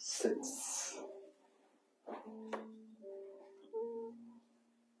 through 6.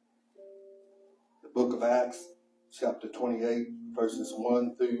 The book of Acts, chapter 28, verses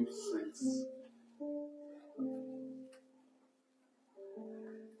 1 through 6.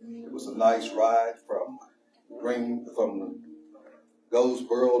 It was a nice ride from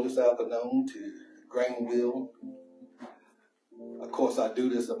Goldsboro this afternoon to Greenville. Of course, I do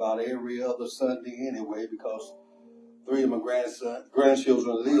this about every other Sunday anyway, because 3 of my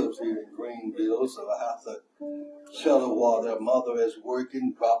grandchildren live here in Greenville, so I have to shelter while their mother is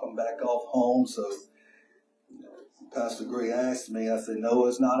working, drop them back off home. So Pastor Gray asked me, I said, no,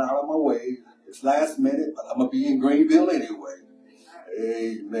 it's not out of my way. It's last minute, but I'm going to be in Greenville anyway.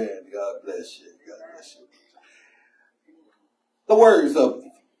 Amen. God bless you. God bless you. The words of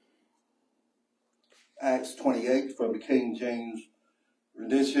Acts 28 from the King James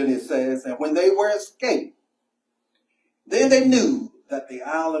rendition, it says, and when they were escaped, then they knew that the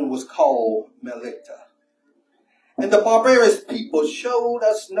island was called Melita. And the barbarous people showed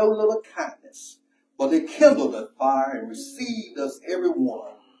us no little kindness, but they kindled a fire and received us every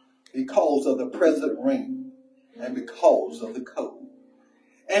one because of the present rain and because of the cold.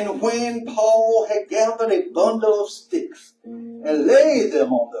 And when Paul had gathered a bundle of sticks and laid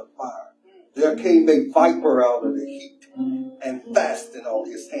them on the fire, there came a viper out of the heat and fastened on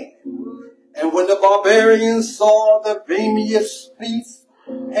his hand. And when the barbarians saw the venomous beast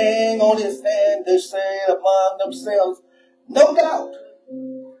hang on his hand, they said among themselves, no doubt,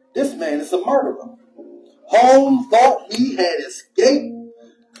 this man is a murderer. Holmes thought he had escaped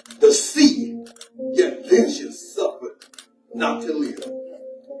the sea, yet vengeance suffered not to live.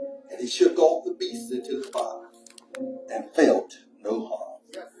 And he shook off the beast into the fire and felt no harm.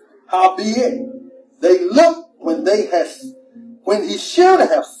 Howbeit, they looked when he should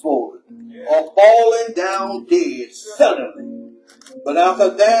have swollen or fallen down dead suddenly. But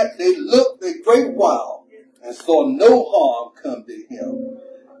after that, they looked a great while and saw no harm come to him.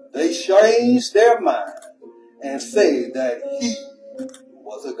 They changed their mind and said that he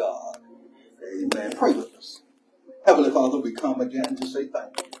was a god. Amen. Pray with us. Heavenly Father, we come again to say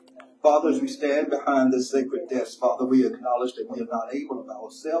thank you. Father, as we stand behind this sacred desk, Father, we acknowledge that we are not able of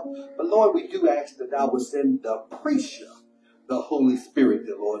ourselves. But Lord, we do ask that thou would send the preacher, the Holy Spirit,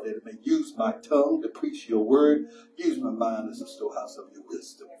 dear Lord, that it may use my tongue to preach your word. Use my mind as a storehouse of your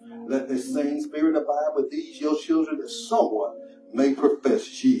wisdom. Let this same Spirit abide with these, your children, that someone may profess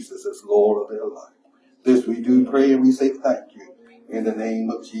Jesus as Lord of their life. This we do pray and we say thank you in the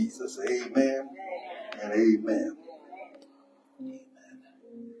name of Jesus. Amen and amen.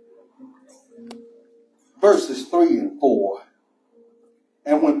 Verses 3 and 4.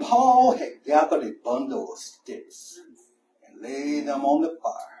 And when Paul had gathered a bundle of sticks and laid them on the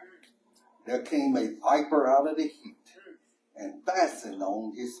fire, there came a viper out of the heat and fastened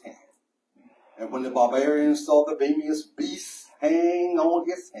on his hand. And when the barbarians saw the venomous beast hang on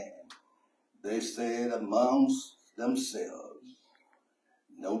his hand, they said amongst themselves,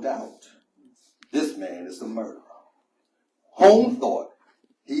 no doubt, this man is a murderer. Holmes thought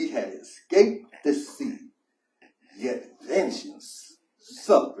he had escaped the sea, yet vengeance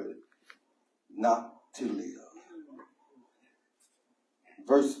suffered not to live.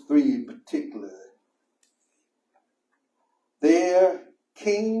 Verse 3 in particular, there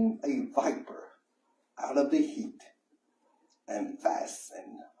came a viper out of the heat and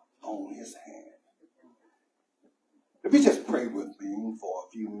fastened on his hand. If you just pray with me for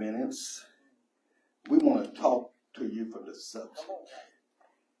a few minutes, we want to talk to you from the subject.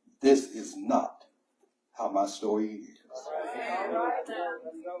 This is not how my story is.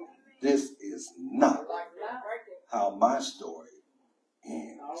 This is not how my story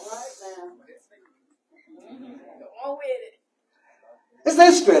ends. It's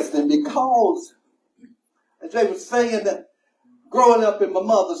interesting because, as they were saying, that growing up in my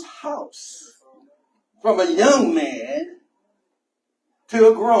mother's house, from a young man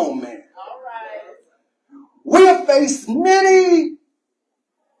to a grown man, we have faced many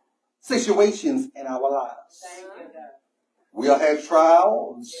situations in our lives. We have had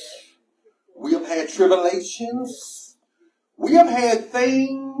trials. We have had tribulations. We have had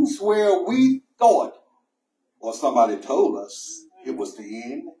things where we thought, or somebody told us, it was the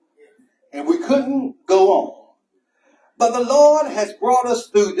end, and we couldn't go on. But the Lord has brought us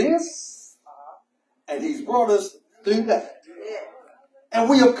through this, and he's brought us through that. And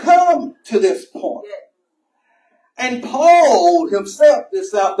we have come to this point. And Paul himself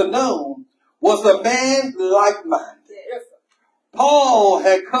this afternoon was a man like-minded. Paul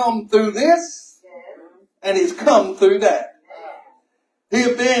had come through this, and he's come through that. He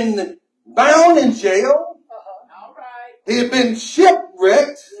had been bound in jail. He had been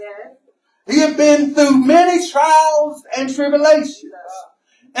shipwrecked. He had been through many trials and tribulations.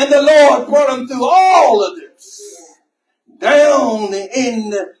 And the Lord brought him through all of this. Down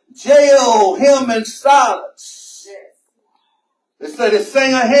in jail, him and Silas. They said they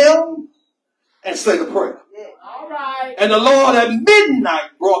sang a hymn and said a prayer. And the Lord at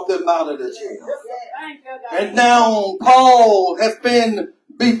midnight brought them out of the jail. And now Paul has been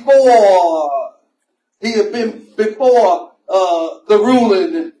before, he has been before the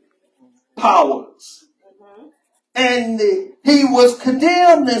ruling powers. And he was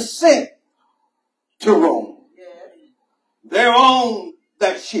condemned and sent to Rome. They're on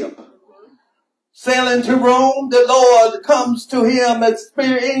that ship. Sailing to Rome, the Lord comes to him as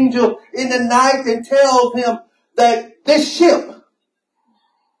spirit angel in the night and tells him that this ship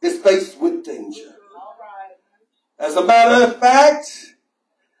is faced with danger. As a matter of fact,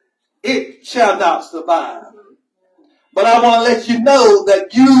 it shall not survive. But I want to let you know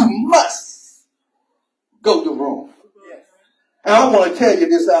that you must go to Rome. And I want to tell you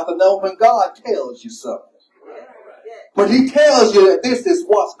this afternoon, when God tells you something, when he tells you that this is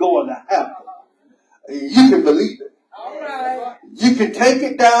what's going to happen, you can believe it. You can take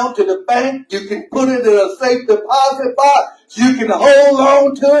it down to the bank. You can put it in a safe deposit box. You can hold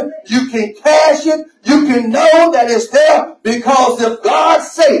on to it. You can cash it. You can know that it's there, because if God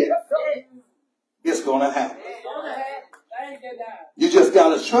said it, it's going to happen. You just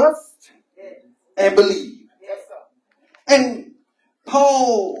got to trust and believe. And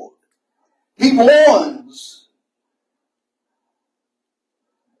Paul, he warns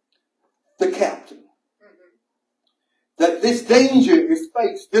the captain that this danger is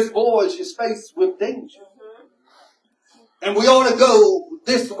faced, this voyage is faced with danger. And we ought to go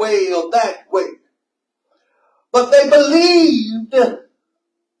this way or that way. But they believed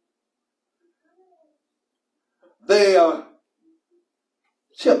their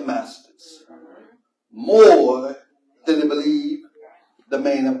shipmasters more than they believed the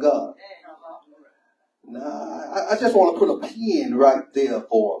man of God. Now, I just want to put a pin right there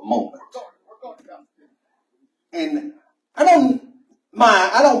for a moment. And I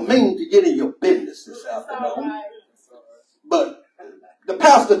don't mean to get in your business this afternoon, but the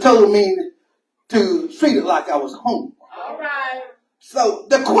pastor told me to treat it like I was home. So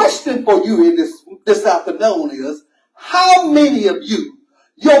the question for you in this afternoon is, how many of you,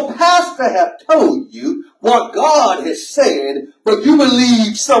 your pastor have told you what God has said, but you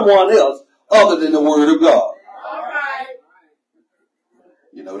believe someone else other than the word of God?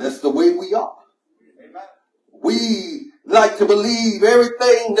 You know, that's the way we are. We like to believe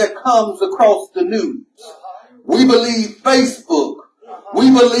everything that comes across the news. We believe Facebook. We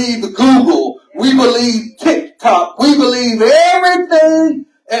believe Google. We believe TikTok. We believe everything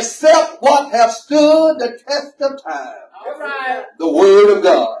except what have stood the test of time. The word of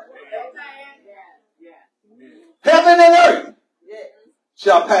God. Heaven and earth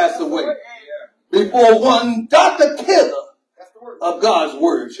shall pass away before one dot of killer of God's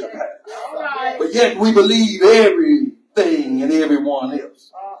word shall pass. But yet we believe everything and everyone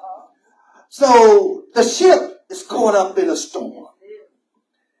else. So the ship is caught up in a storm.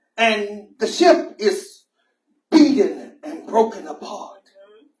 And the ship is beaten and broken apart.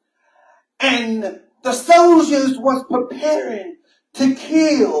 And the soldiers was preparing to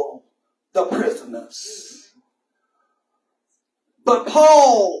kill the prisoners. But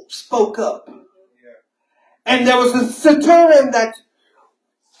Paul spoke up. And there was a centurion that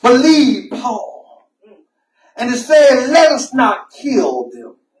believed Paul. And it said, let us not kill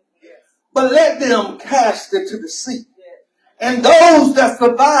them, but let them cast into the sea. And those that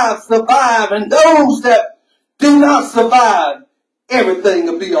survive, survive. And those that do not survive, everything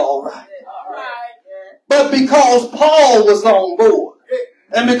will be all right. But because Paul was on board,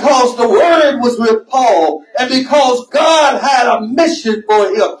 and because the word was with Paul, and because God had a mission for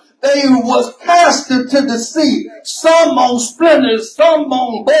him, they was cast into the sea, some on splinters, some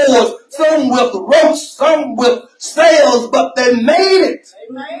on boards, some with ropes, some with sails, but they made it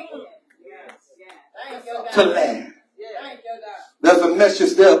to land. There's a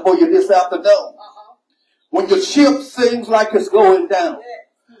message there for you this afternoon. When your ship seems like it's going down,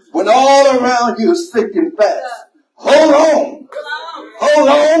 when all around you is sinking fast, hold on. Hold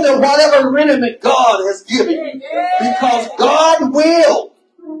on to whatever remedy God has given you, because God will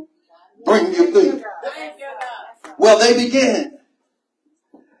bring you through. Well, they begin.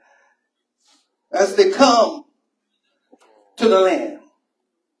 As they come to the land.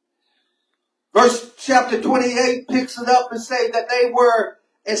 Verse chapter 28 picks it up and says that they were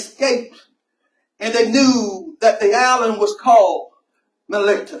escaped. And they knew that the island was called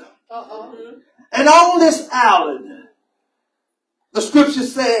Malta. And on this island, the scripture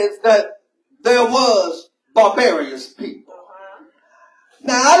says that there was barbarous people.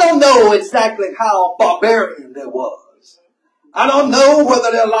 Now, I don't know exactly how barbarian they was. I don't know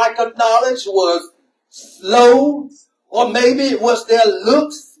whether their lack of knowledge was slow, or maybe it was their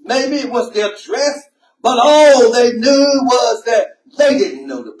looks, maybe it was their dress, but all they knew was that they didn't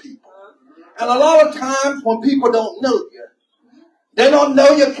know the people. And a lot of times when people don't know you, they don't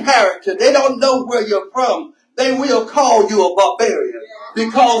know your character, they don't know where you're from, they will call you a barbarian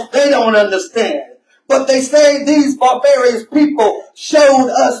because they don't understand. But they say these barbarous people showed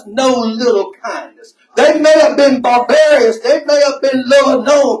us no little kindness. They may have been barbarians, they may have been little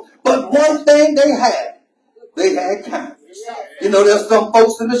known, but one thing they had kindness. You know, there's some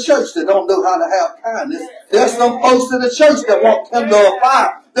folks in the church that don't know how to have kindness. There's some folks in the church that won't kindle a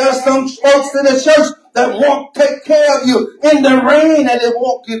fire. There's some folks in the church that won't take care of you in the rain and they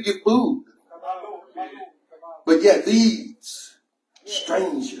won't give you food. But yet these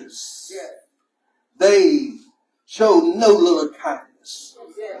strangers, they showed no little kindness.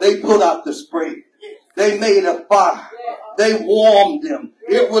 They put out the spray. They made a fire. They warmed them.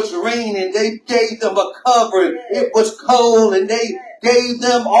 It was raining. They gave them a covering. It was cold and they gave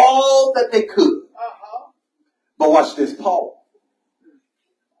them all that they could. But watch this, Paul.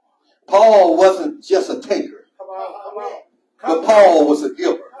 Paul wasn't just a taker, but Paul was a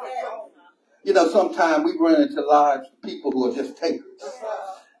giver. You know, sometimes we run into lives of people who are just takers.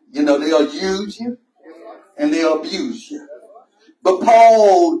 You know, they'll use you and they'll abuse you. But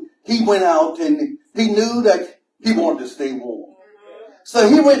Paul, he went out and he knew that he wanted to stay warm. So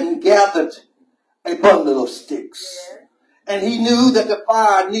he went and gathered a bundle of sticks. And he knew that the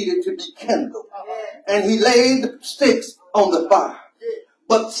fire needed to be kindled. And he laid the sticks on the fire.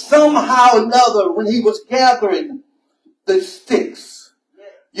 But somehow or another, when he was gathering the sticks,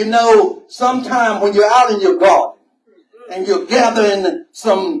 you know, sometime when you're out in your garden and you're gathering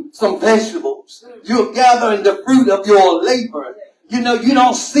some vegetables, you're gathering the fruit of your labor, you know, you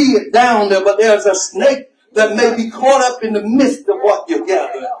don't see it down there, but there's a snake that may be caught up in the midst of what you're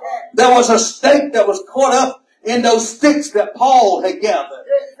gathering. There was a snake that was caught up in those sticks that Paul had gathered.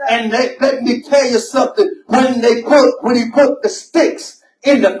 And let me tell you something, when he put the sticks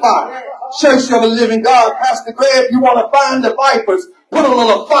in the fire. Church of the living God, Pastor Greg, if you want to find the vipers, put a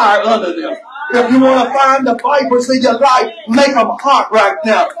little fire under them. If you want to find the vipers in your life, make them hot right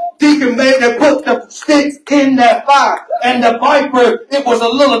now. Deacon made them put the sticks in that fire. And the viper, it was a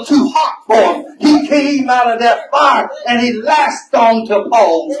little too hot for him. He came out of that fire and he lashed onto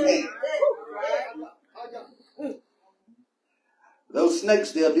Paul's hand. Those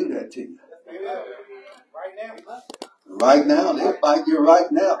snakes, they'll do that to you. Right now, they'll bite you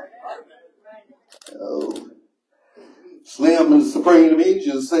right now. Oh. Slim and the Supreme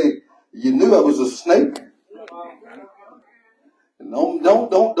Angels say, you knew I was a snake.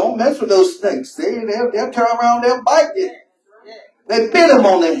 Don't mess with those snakes. They'll turn around, they'll bite you. They bit him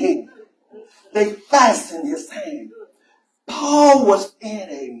on the hand. They fastened his hand. Paul was in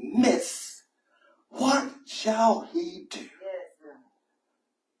a mess. What shall he do?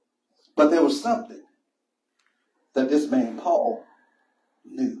 But there was something that this man Paul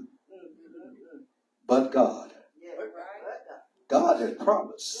knew. But God had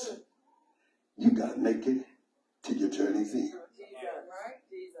promised you got to make it to your journey's end.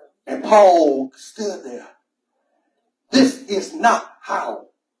 And Paul stood there. This is not how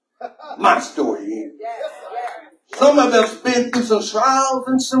my story ends. Some of us been through some trials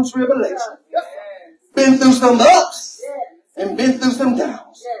and some tribulations. Been through some ups and been through some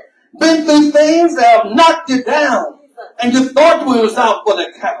downs. Been through things that have knocked you down and you thought we was out for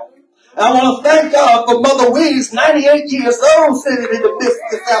the count. I want to thank God for Mother Weeds, 98 years old, sitting in the midst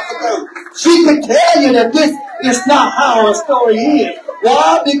this afternoon. She can tell you that this is not how her story is.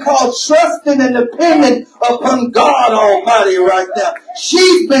 Why? Because trusting and depending upon God Almighty right now.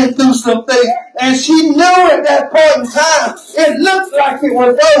 She's been through some things and she knew at that point in time it looked like it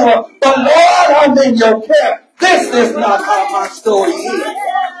was over. But Lord, I'm in your care. This is not how my story is.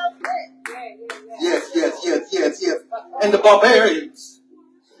 Yes. And the barbarians,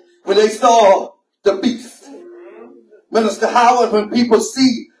 when they saw the beast, Minister Howard, when people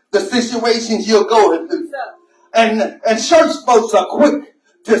see the situations you're going through, and church folks are quick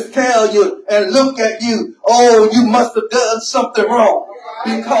to tell you and look at you, oh, you must have done something wrong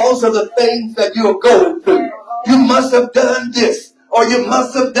because of the things that you're going through. You must have done this or you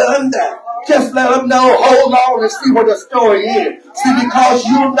must have done that. Just let them know, hold on and see what the story is. See, because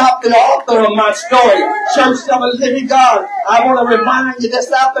you're not the author of my story. Church of the living God, I want to remind you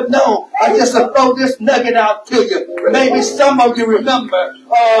this afternoon, I just throw this nugget out to you. Maybe some of you remember,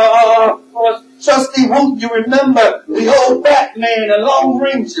 Trustee Root, you remember the old Batman and Long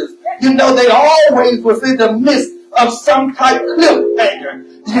Rangers. You know, they always was in the midst of some type of cliffhanger.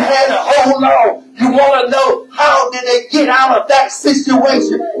 You had to hold on. You want to know how did they get out of that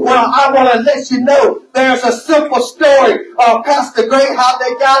situation? Well, I want to let you know there's a simple story of Pastor Gray, how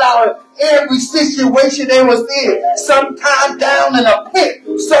they got out of every situation they was in. Sometime down in a pit,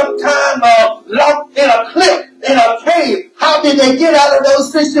 sometime locked in a cliff, in a cave. How did they get out of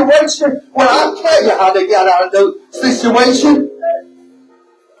those situations? Well, I'll tell you how they got out of those situations.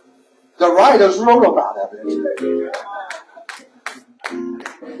 The writers wrote about it.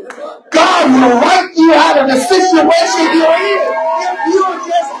 God will write you out of the situation you're in if you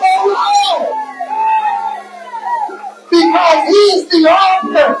just hold on. Because He's the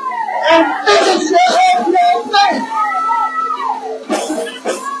author and finisher of your faith.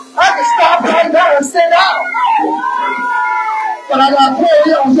 I can stop right now and sit down. But I got to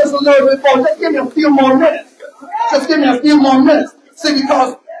carry on just a little bit more. Just give me a few more minutes. Just give me a few more minutes. See,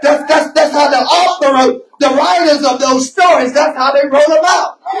 because that's how the author of the writers of those stories, that's how they wrote them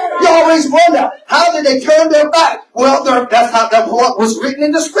out. You always wonder, how did they turn their back? Well, that's what was written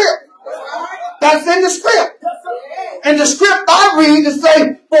in the script. That's in the script. And the script I read is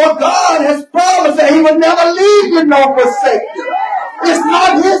saying, for God has promised that He will never leave you nor forsake you. It's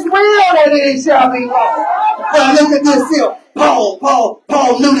not His will that it shall be lost. Well, look at this here.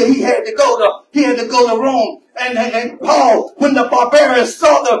 Paul knew that he had to go to Rome. And Paul, when the barbarians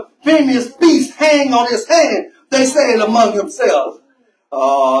saw the famous beast hang on his hand, they said among themselves,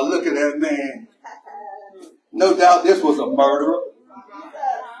 oh, look at that man. No doubt this was a murderer.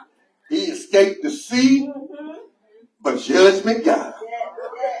 He escaped the sea, but judgment got him.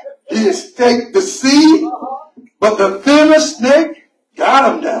 He escaped the sea, but the venomous snake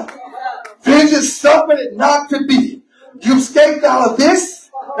got him down. Vengeance suffered it not to be. You escaped out of this,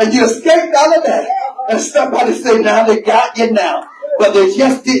 and you escaped out of that. And somebody say, now they got you now. But they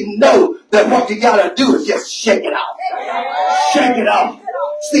just didn't know that what you got to do is just shake it off. Shake it off.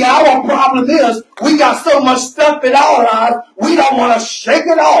 See, our problem is we got so much stuff in our lives, we don't want to shake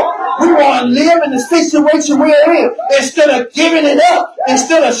it off. We want to live in the situation we're in instead of giving it up,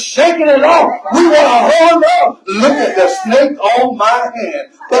 instead of shaking it off. We want to hold on. Look at the snake on my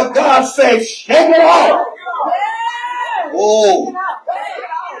hand. But God said, shake it off. Oh,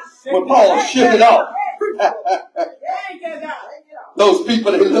 when Paul shook it off, those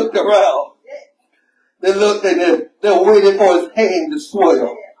people, they looked around. They looked and they were waiting for his hand to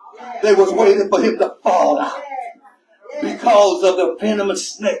swell. They was waiting for him to fall out because of the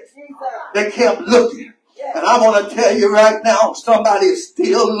venomous snake. They kept looking. And I want to tell you right now, somebody is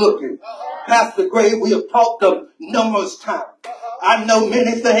still looking. Pastor Gray, we have talked of numerous times. I know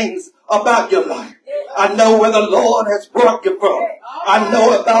many things about your life. I know where the Lord has brought you from. I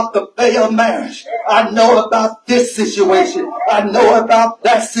know about the failed marriage. I know about this situation. I know about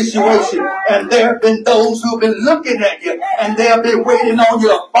that situation. And there have been those who have been looking at you and they have been waiting on you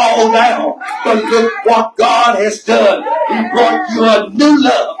to fall down. But look what God has done. He brought you a new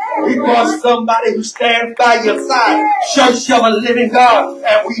love. He brought somebody who stands by your side. Church of a living God.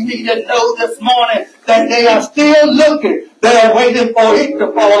 And we need to know this morning that they are still looking. They are waiting for it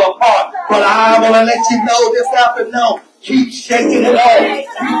to fall apart. But I want to let you know this afternoon, keep shaking it off. Keep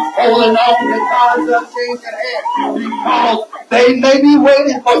holding on to God's unchanging hand. Because they may be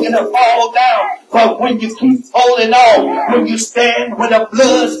waiting for you to fall down. But when you keep holding on, when you stand when the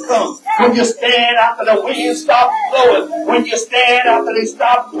blood comes, when you stand after the wind stops blowing, when you stand after they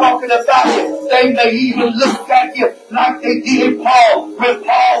stop talking about you, they may even look at you like they did Paul when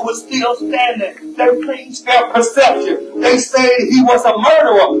Paul was still standing. They changed their perception. They said he was a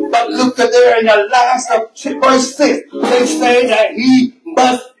murderer, but look at there in the last of verse 6. They say that he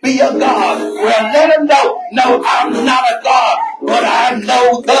must be a God. Well, let him know, no, I'm not a God, but I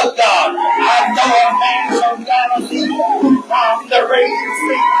know the God. I know a man from Galilee who calmed the raging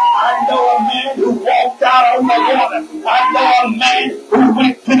sea. I know a man who walked out on the water. I know a man who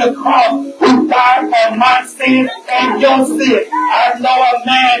went to the cross, who died for my sin and your sin. I know a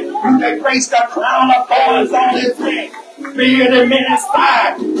man who they placed a crown of thorns on his head, speared him in his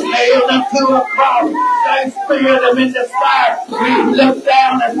side, nailed him to a cross. They speared him in the side. We looked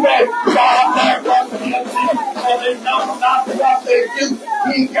down and said, God, there was him, for they know not what they do.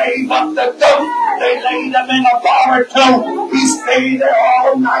 He gave up the ghost. They laid him in a borrowed tomb. He stayed there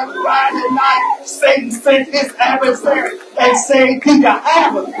all night, Friday night. Satan sent his adversary and said, do you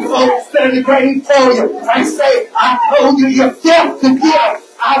have him? So set the grave for you. I say, I told you you're deaf to give.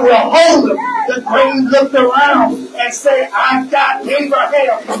 I will hold him. The grave looked around and said, I've got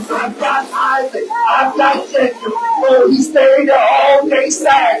Abraham, I've got Isaac, I've got Jacob. Oh, he stayed there all day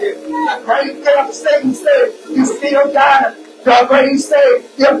Saturday. The grave kept Satan said, you still got him. The grave said,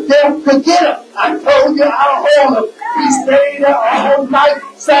 you're deaf to get him. I told you I'll hold him. He stayed there all night,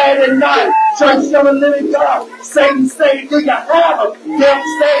 Saturday night. Church of the living God. Satan say, do you have him? Them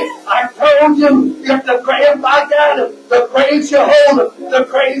say, I told you, if I got him, the grave shall hold him. The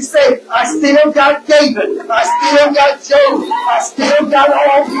grave say, I still got David. I still got Job. I still got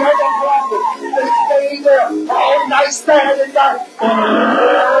all the other prophets. They stayed there all night, Saturday night.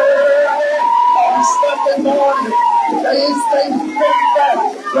 On Sunday morning, they say,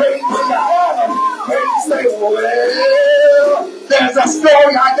 grave shall have him. They say, well, there's a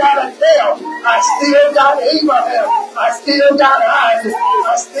story I gotta tell. I still got Abraham. I still got Isaac.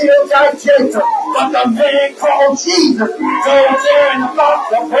 I still got Jacob. But the man called Jesus goes there in about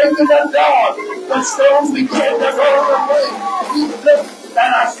the breaking of dawn. The stones began to roll away. He looked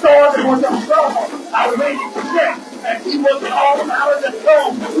and I saw there was a trouble. I went to check and he was all out of the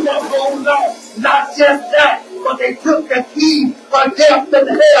tomb. But hold on, not just that. But they took the key of death and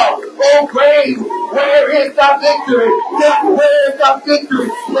hell. Oh grave, where is thy victory? Death, where is thy victory?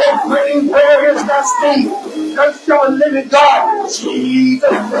 Oh grave, where is thy sting? Church of the living God, Jesus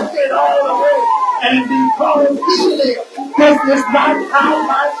took it all away. And because he lived, this is not how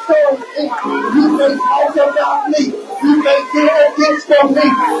my story is. You may talk about me. You may dig a ditch for me.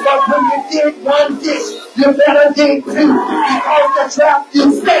 But when you dig one ditch, you better dig two. Because the trap you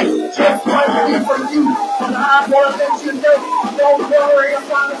set just might be for you. And I want to let you know, don't worry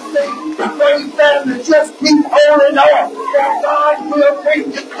about a thing. Pray, family, just keep holding on. For God will bring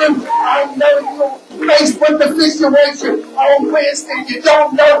you through. I know you're faced with the situation on Wednesday. You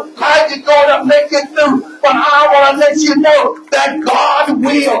don't know how you're going to make it through. But I want to let you know that God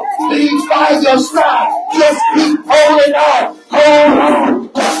will be by your side. Just keep holding on. Hold on.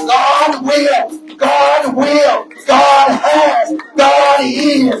 God will. God will. God has. God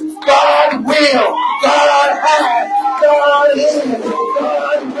is. God will. God has. God is.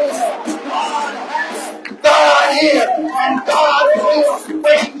 God will. God has. God is. And God will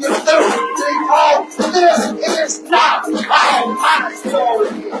bring you through. Because this is not how my story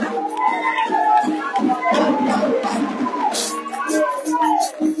is.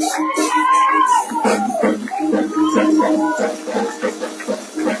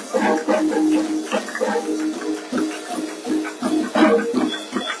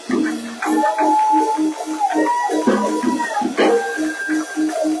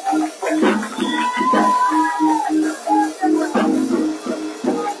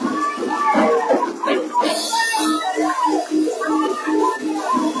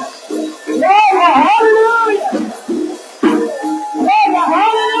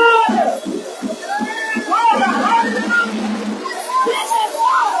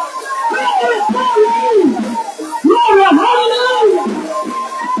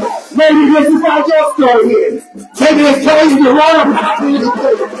 Maybe this is how your story is. Maybe they tell you to run about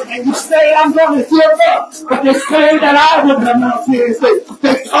anything, and you say, I'm going to give up. But they say that I wouldn't amount to anything.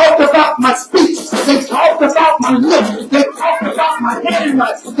 They talked about my speech. They talked about my look. They talked about my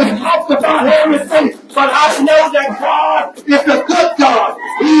handwriting. They talked about everything. But I know that God is a good God.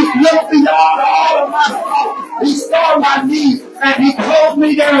 He's looked beyond all of my faults. He saw my needs, and He told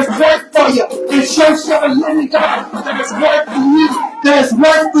me there is work for you. In Church of the Living God, there is work for you. There's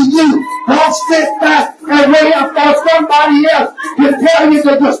work for you. Don't sit back and wait for somebody else to tell you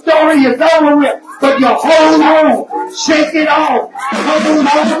that the story is over with. But you hold on. Shake it off. Hold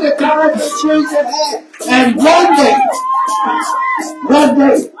on to God that choose at hand. And one day,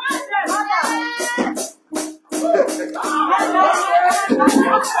 hallelujah.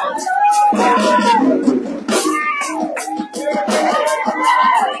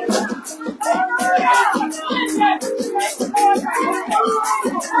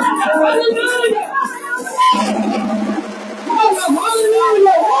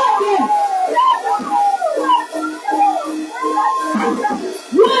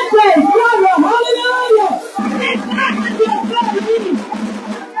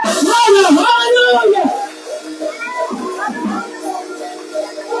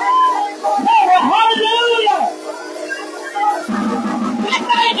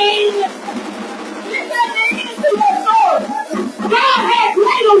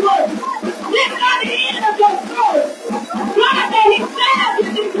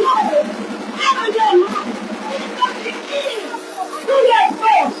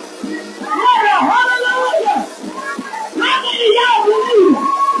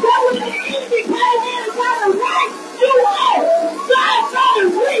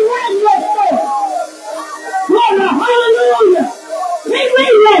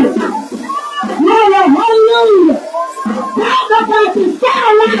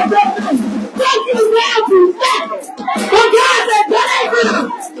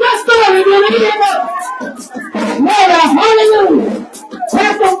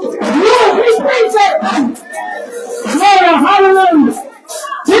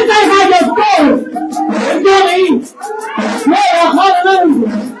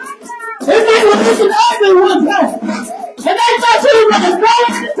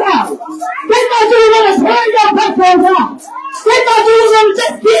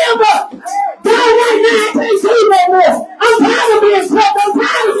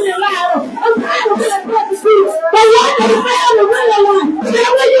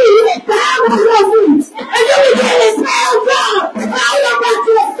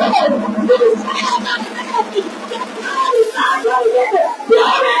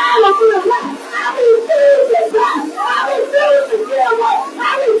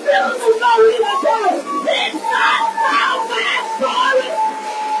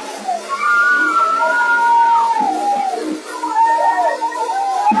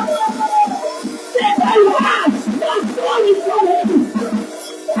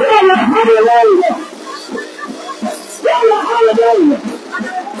 hallelujah. Glory, hallelujah.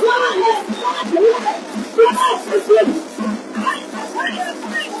 God has done it. God has forgiven.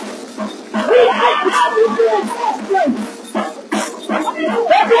 We ain't how we do it first place. That's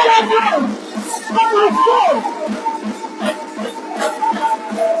what I know. Oh my God.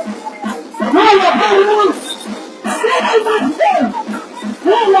 Glory, hallelujah. That is my sin.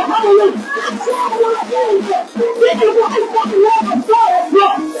 Glory, hallelujah. That's all I want to do. This is what I want to love of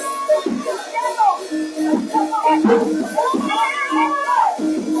God.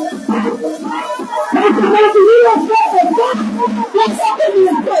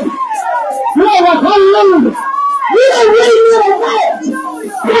 Glory, hallelujah. We don't really need a man.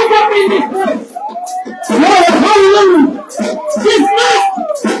 Back up in this place. Glory, hallelujah. This night,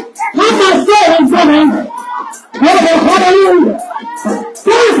 how my soul is going. Glory, hallelujah.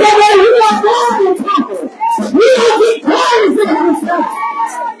 God said that we are born and conquered. We don't get careless in this stuff.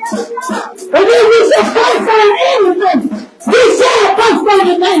 But then we shall fight for anything. We shall fight for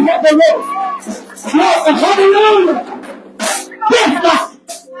the name of the Lord. Glory, hallelujah. Yes, God.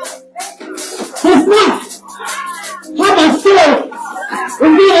 It's not how my soul is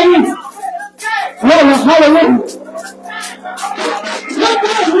being. Glory, hallelujah. Let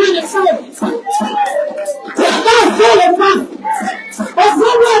God really say it. Let God say it now. But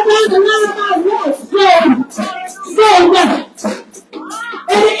somewhere down the line of my voice, slow down.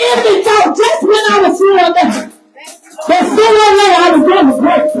 And the enemy thought just when I was slowing down, that sooner or later I was going to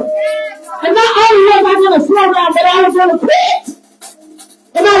break. And not only was I going to slow down, but I was going to quit.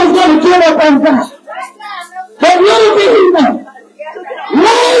 And I was going to give up on God. But little did he know,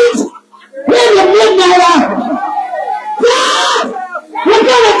 late in the midnight hour, God was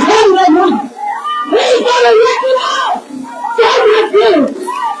going to turn it around. He's going to work it out so much good.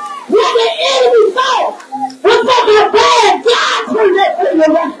 What the enemy thought was something bad, God turned that thing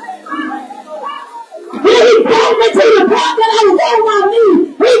around. When he brought me to the point that I was on my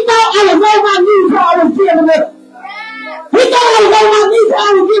knees, he thought I was on my knees while I was giving up. He thought I was on my knees while I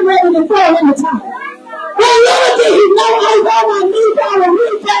was getting ready to throw in the towel. But little did he know I was on my knees while I was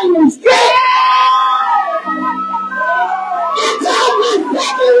regaining strength. Until my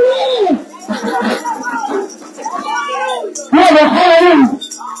second win. Glory, hallelujah.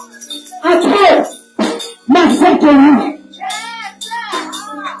 I told my second win.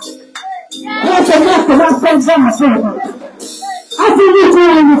 That's enough of my friends on my children. I see you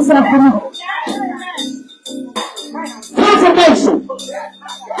doing this afternoon. Confirmation.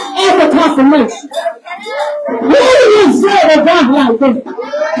 After confirmation. Who do you serve a God like this?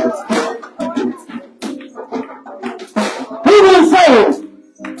 Who will serve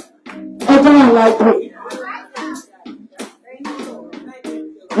a God like this?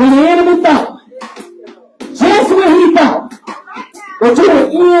 When the enemy thought, just when he thought, that you would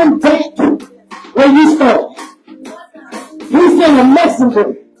end back where you started, he sent a messenger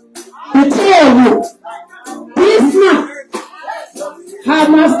to tell you this night how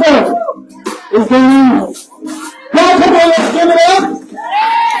my story is going to end. God, come on, let's give it up.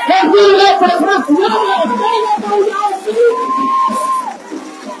 Let's give it up for the prophet. Y'all want to stand up on y'all feet.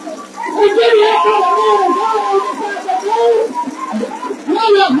 Let's give it up for the man of God on this side of the room.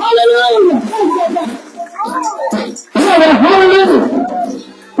 Glory, hallelujah. Glory, hallelujah.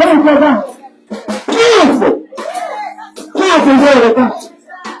 Praise the God. Powerful. Powerful word of God.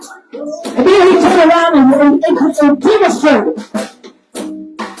 And then he turned around and demonstrated.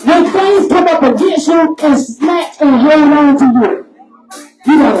 When things come up against you and snatch and hold on to you,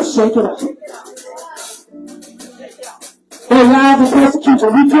 you gotta shake it up. Their lives and persecution,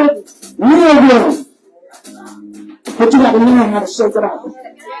 we couldn't live with them. But you gotta learn how to shake it off.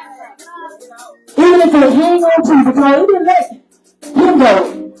 Even if they hang on to you, because he didn't let him go.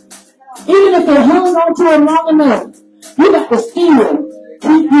 Even if they hang on to him long enough, you got to still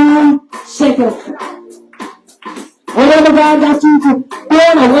keep on shaking it. Whatever God got you to do,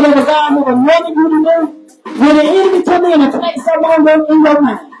 or whatever God never wanted you to do, when the enemy come in and place someone in your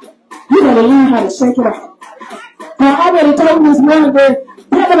mind, you gotta learn how to shake it off. Now, I already told you this morning that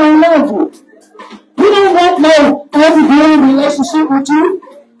heaven don't love you. He don't want no overgrown relationship with you.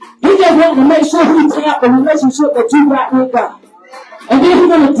 He just wants to make sure he tap the relationship that you got with God. And then he's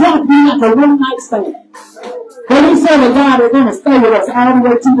going to drop you like a one-night stand. But he said that God is going to stay with us all the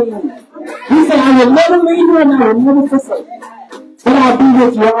way to the end. He said, I will never leave you and I will never forsake you. But I'll be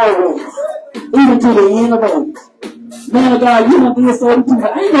with you always, even to the end of days. Man of God, you don't be so too.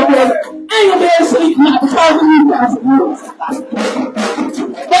 I ain't gonna be able to sleep now because of you guys.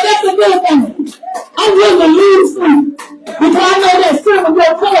 But that's a good thing. I'm willing to lose sleep because I know that some of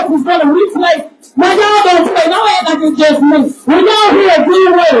your thoughts is gonna replay. Now y'all don't play. Don't act like it's just me. When y'all hear a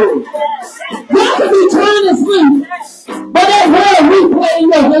good word,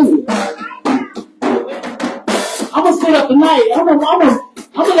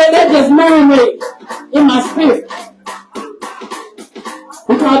 just marinated in my spirit.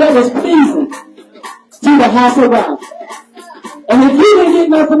 Because that was pleasing to the house of God. And if you didn't get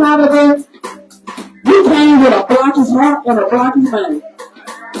nothing out of it, you came with a blockage heart and a blockage mind.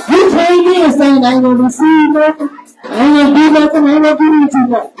 You came in saying, I ain't going to receive nothing, I ain't going to do nothing, I ain't going to do anything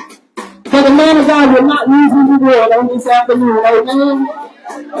nothing. But the man of God will not leave you the world on this afternoon. Amen.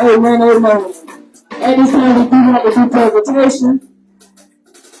 Amen, amen. At this time, we do want to do presentation.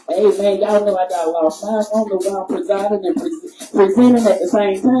 Amen. Y'all know I got a lot of time on the while presiding and presenting at the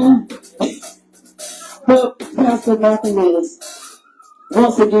same time. But Pastor Malcom is,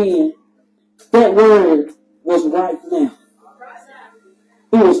 once again, that word was right now.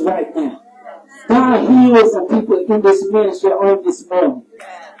 It was right now. God healed some people in this ministry on this morning.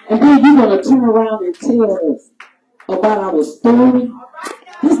 And then you're going to turn around and tell us about our story.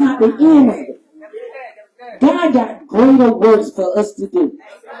 That's not the end of it. God got greater works for us to do.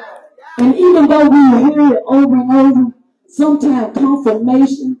 And even though we hear it over and over, sometimes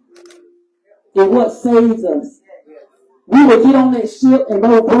confirmation is what saves us. We will get on that ship and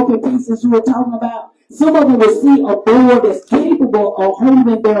those broken pieces you were talking about. Some of them will see a board that's capable of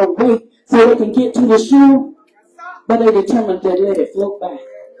holding their weight so they can get to the shore, but they determined to let it float back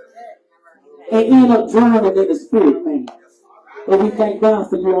and end up drowning in the spirit, man. But we thank God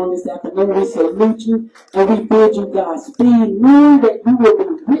for you on this afternoon. We salute you and we bid you Godspeed, knowing that you will be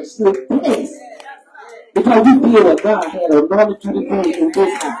richly blessed because we feel that God had anointed you to do in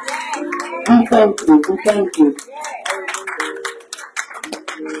this house. We thank you. We thank you.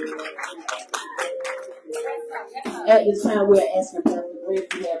 At this time, we're asking Pastor Greg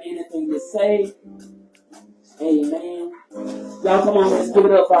if you have anything to say. Amen. Y'all come on, let's give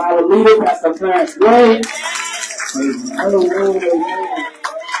it up for our leader, Pastor Clarence. Amen. Amen.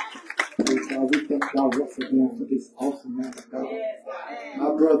 Praise God. We thank God once again for this awesome man of God. My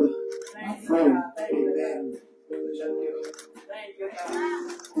brother, my friend. Amen.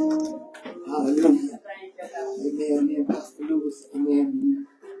 Hallelujah. Amen. And Pastor Lewis, amen.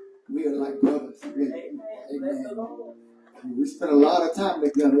 We are like brothers. Really. Amen. And we spend a lot of time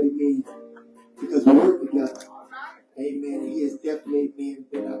together, amen, because we work together. Amen. He has definitely been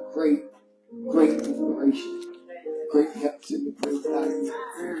a great inspiration. Great help to me, praise God.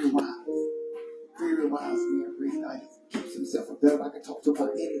 Very wise man, praise God. He keeps himself available. I can talk to him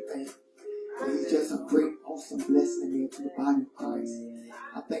about anything. And he's just a great, awesome blessing man, to the body of Christ.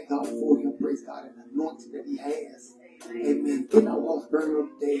 I thank God for him, praise God, and the anointing that he has. Amen. Getting our walls burned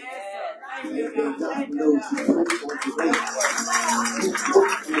up today. Amen. God knows he's working on today. He's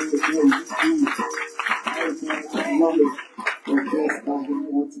working on today. Amen. I love it. We're blessed by him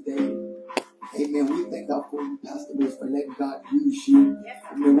on today. Amen. We thank God for you, Pastor Lewis, for letting God use you.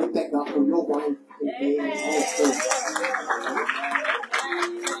 Amen. We thank God for your wife. Amen. Also.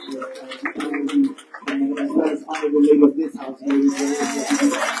 Amen. As well as honorable lady of this house.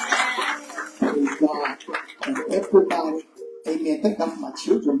 Praise God. And everybody. Amen. Thank God for my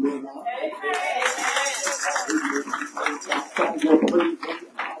children being out. Thank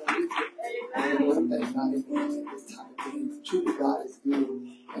God again at this time. Truly God is good.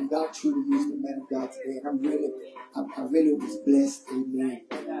 And God truly used the man of God today. And I really was blessed. Amen.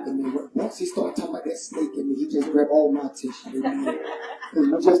 Amen. Once he started talking about that snake, amen, he just grabbed all my attention. Amen. Because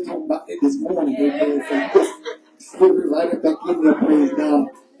we just talking about it this morning. Amen. So he just slid it right back in there. Praise God.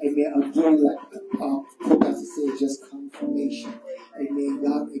 Amen. Again, like the pastor said, just confirmation. Amen.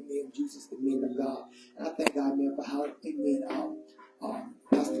 God, amen. Jesus, the man of God. And I thank God, man, for how, amen,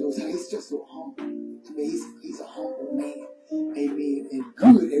 Pastor Lewis, he's just so humble. I mean, he's a humble man. Amen. And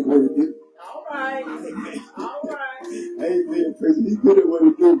good at what he do. All right. Amen. All right. Amen. Praise God. He's good at what he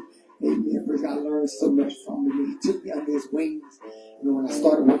do. Amen. Praise God. I learned so much from him. He took me under his wings. You know, when I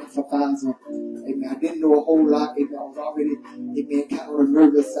started working for Pfizer, amen, I didn't know a whole lot. Amen. I was already, amen, kind of on the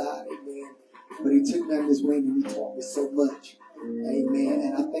nervous side. Amen. But he took me under his wing and he taught me so much. Amen.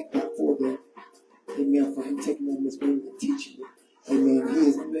 And I thank God for that. Amen. For him taking me under his wing and teaching me. Amen. He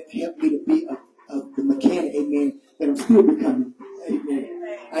has helped me to be the mechanic, amen, that I'm still becoming. Amen.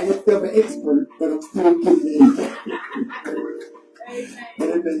 I am still an expert, but I'm still getting there. But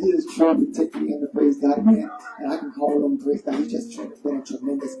amen, he is trying to take me under, praise God, amen. And I can call him, praise God. He's just trying to been a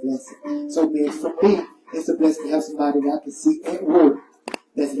tremendous blessing. So, man, for me, it's a blessing to have somebody that I can see at work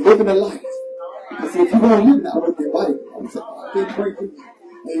that's living a life. Because if you want to live now with your life, I've been praying for you.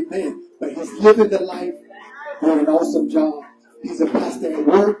 Amen. But he's living the life, doing an awesome job. He's a pastor at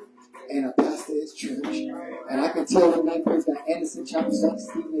work and a pastor at church. And I can tell him that, praise God, Anderson Chapel,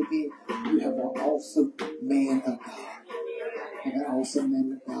 Stephen again, you have an awesome man of God. And an awesome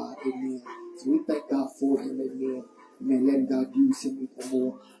man of God. Amen. So we thank God for him. Amen. Amen. Letting God use him even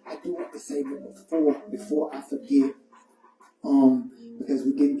more. I do want to say that before I forget, because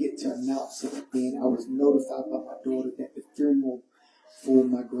we didn't get to announce it again, I was notified by my daughter that the funeral for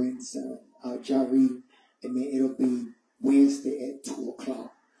my grandson, Jareed, amen, it'll be Wednesday at 2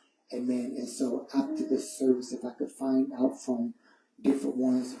 o'clock. Amen. And so after this service, if I could find out from different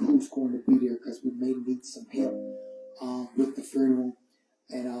ones who's going to be there, because we may need some help with the funeral.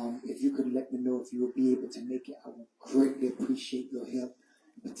 And if you could let me know if you will be able to make it, I would greatly appreciate your help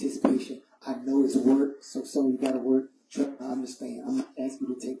and participation. I know it's work, so some of you got to work. I understand. I'm not asking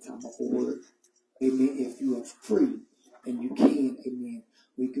you to take time off of work. Amen. If you are free and you can, amen,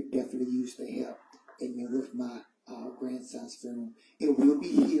 we could definitely use the help. Amen. With my grandson's funeral. It will be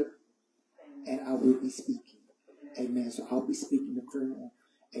here, and I will be speaking. Amen. So I'll be speaking the funeral.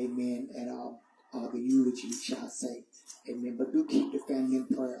 Amen. And the eulogy, shall I say. Amen. But do keep the family in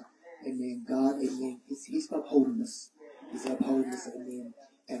prayer. Amen. God, amen. He's upholding us. He's upholding us. Amen.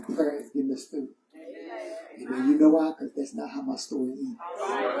 And prayer is getting us through. Amen. You know why? Because that's not how my story ends.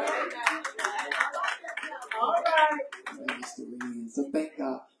 So thank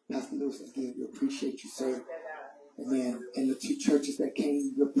God, Pastor Lewis, again. We appreciate you, sir. Amen. And the two churches that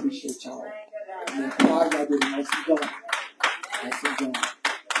came, we appreciate y'all. Amen. Choir, y'all did a nice job. Nice job.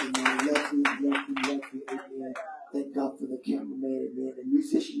 Amen. Love you. Amen. Thank God for the cameraman. Amen. The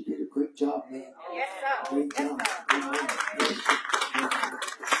musician, you did a great job, man. Yes, sir. Great job. Amen.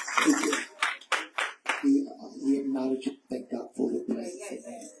 We acknowledge you. Thank God for your blessings.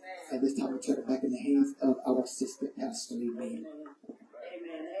 Amen. At this time, we turn it back in the hands of our sister, Pastor. Amen. Amen.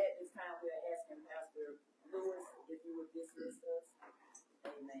 At this time, we are asking Pastor Lewis if you would dismiss us.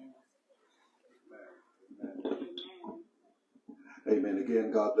 Amen. Amen.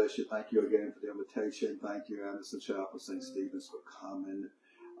 Again, God bless you. Thank you again for the invitation. Thank you, Anderson Chapel, St. Stephen's, for coming.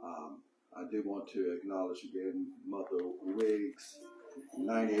 I do want to acknowledge again Mother Wiggs,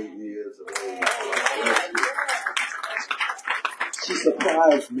 98 years of age. She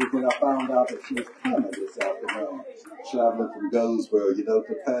surprised me when I found out that she was coming this afternoon, traveling from Goldsboro. You know,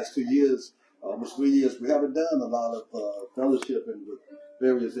 for the past 2 years, almost 3 years, we haven't done a lot of fellowshipping with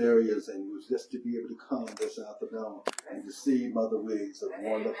various areas, and it was just to be able to come this afternoon and to see Mother Wiggs, a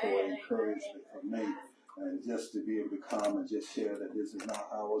wonderful encouragement for me, and just to be able to come and just share that this is not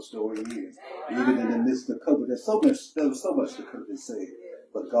how our story is. Even in the midst of COVID, there was so much that could have been said,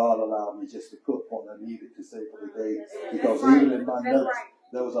 but God allowed me just to put what I needed to say for the day, because even in my notes,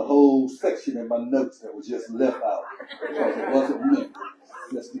 there was a whole section in my notes that was just left out, because it wasn't meant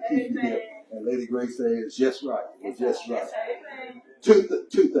just to keep you here. And Lady Grace said, it's just right. It's just right. Three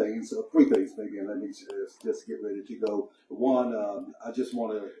things maybe, and let me just get ready to go. One, I just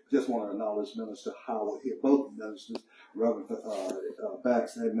want to acknowledge Minister Howard here, both ministers, Reverend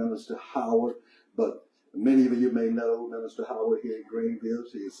Baxter and Minister Howard. But many of you may know Minister Howard here in Greenville.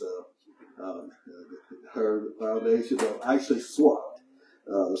 She's her foundation of actually SWAT,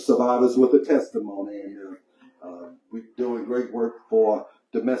 Survivors with a Testimony, and we're doing great work for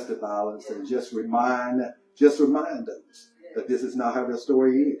domestic violence, and just remind us that this is not how their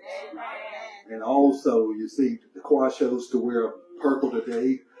story is. And also, you see, the choir chose to wear purple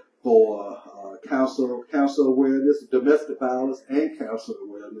today for council awareness, domestic violence, and council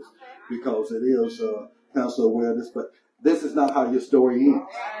awareness, because it is council awareness. But this is not how your story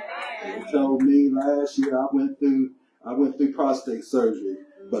ends. They told me last year I went through prostate surgery,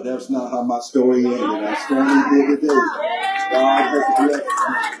 but that's not how my story ended. I stand here today. God has blessed me.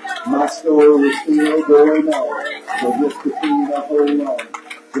 My story is still going on. So just continue to hold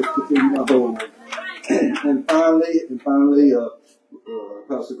on. And finally,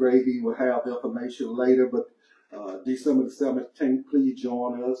 Pastor Grady will have information later, but December the 17th, please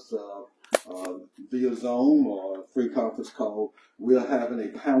join us via Zoom or free conference call. We're having a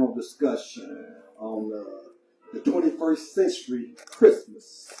panel discussion on the 21st century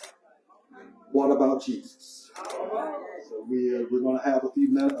Christmas. What about Jesus? So we're going to have a few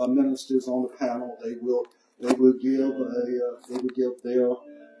ministers on the panel. They will give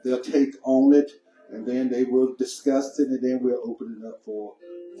their take on it, and then they will discuss it, and then we'll open it up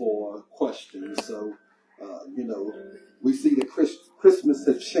for questions. So we see that Christmas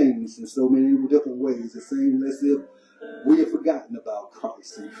has changed in so many different ways. It seems as if we have forgotten about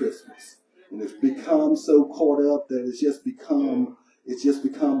Christ and Christmas, and it's become so caught up that it's just become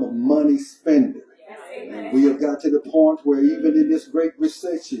a money spender. And we have got to the point where even in this great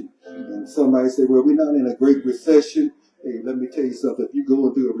recession, and somebody say, well, we're not in a great recession. Hey, let me tell you something. If you're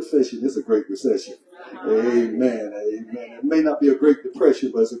going through a recession, it's a great recession. Amen. It may not be a great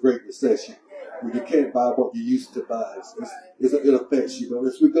depression, but it's a great recession. When you can't buy what you used to buy, it affects you. But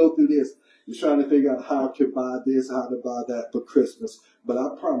as we go through this, You're trying to figure out how to buy this, how to buy that for Christmas. But I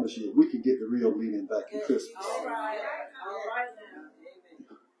promise you, we can get the real meaning back in Christmas. All right.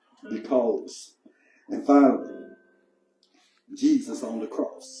 Because, and finally, Jesus on the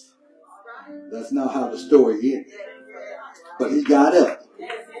cross. That's not how the story ended. But he got up.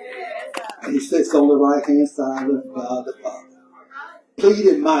 And he sits on the right hand side of God the Father.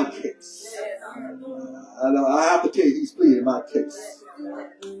 Pleading my case. I have to tell you, he's pleading my case.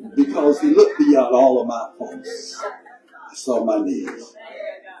 Because he looked beyond all of my faults. I saw my needs.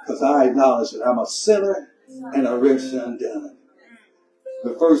 Because I acknowledge that I'm a sinner and a wretch undone.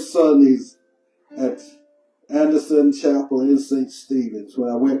 The first Sundays at Anderson Chapel in St. Stephen's,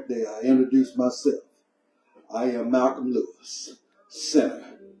 when I went there, I introduced myself. I am Malcom Lewis,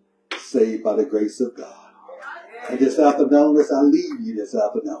 sinner, saved by the grace of God. And this afternoon, as I leave you this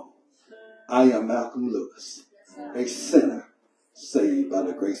afternoon, I am Malcom Lewis, a sinner, saved by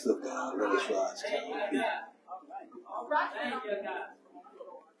the grace of God. Let us rise.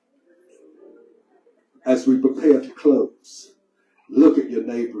 As we prepare to close, look at your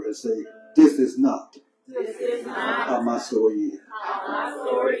neighbor and say, this is not how my story is.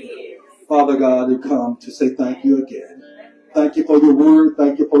 Father God, we come to say thank you again. Thank you for your word.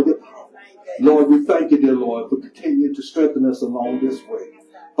 Thank you for your power. Lord, we thank you, dear Lord, for continuing to strengthen us along this way.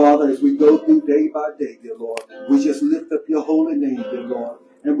 Father, as we go through day by day, dear Lord, we just lift up your holy name, dear Lord.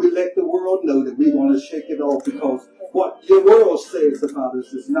 And we let the world know that we want to shake it off, because what the world says about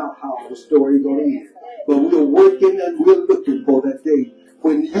us is not how the story is going to end. But we're working and we're looking for that day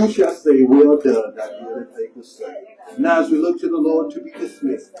when you shall say, well done, thy good and faithful servant. Now as we look to the Lord to be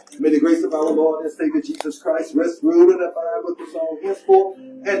dismissed, may the grace of our Lord and Savior Jesus Christ rest, rule, and abide with us all henceforth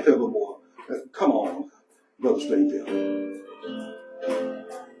and evermore. Come on, Brother Springfield.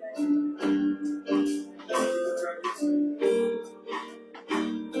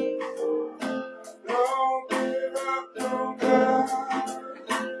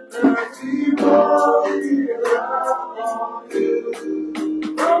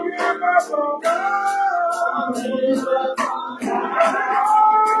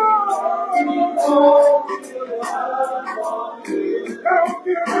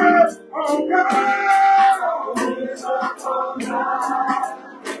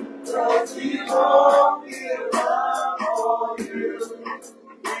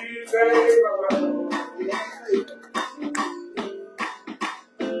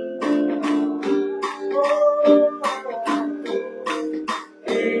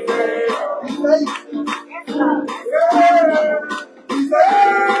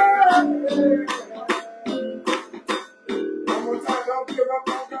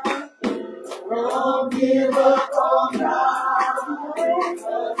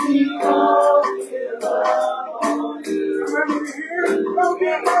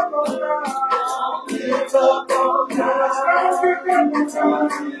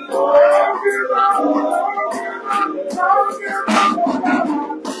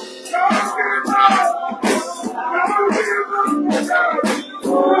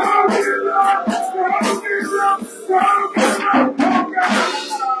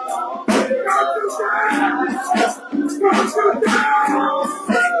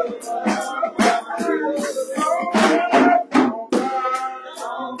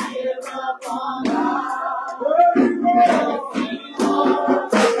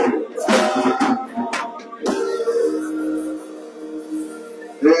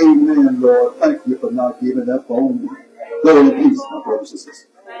 Amen, Lord. Thank you for not giving up on me. Go in peace, my brothers and sisters.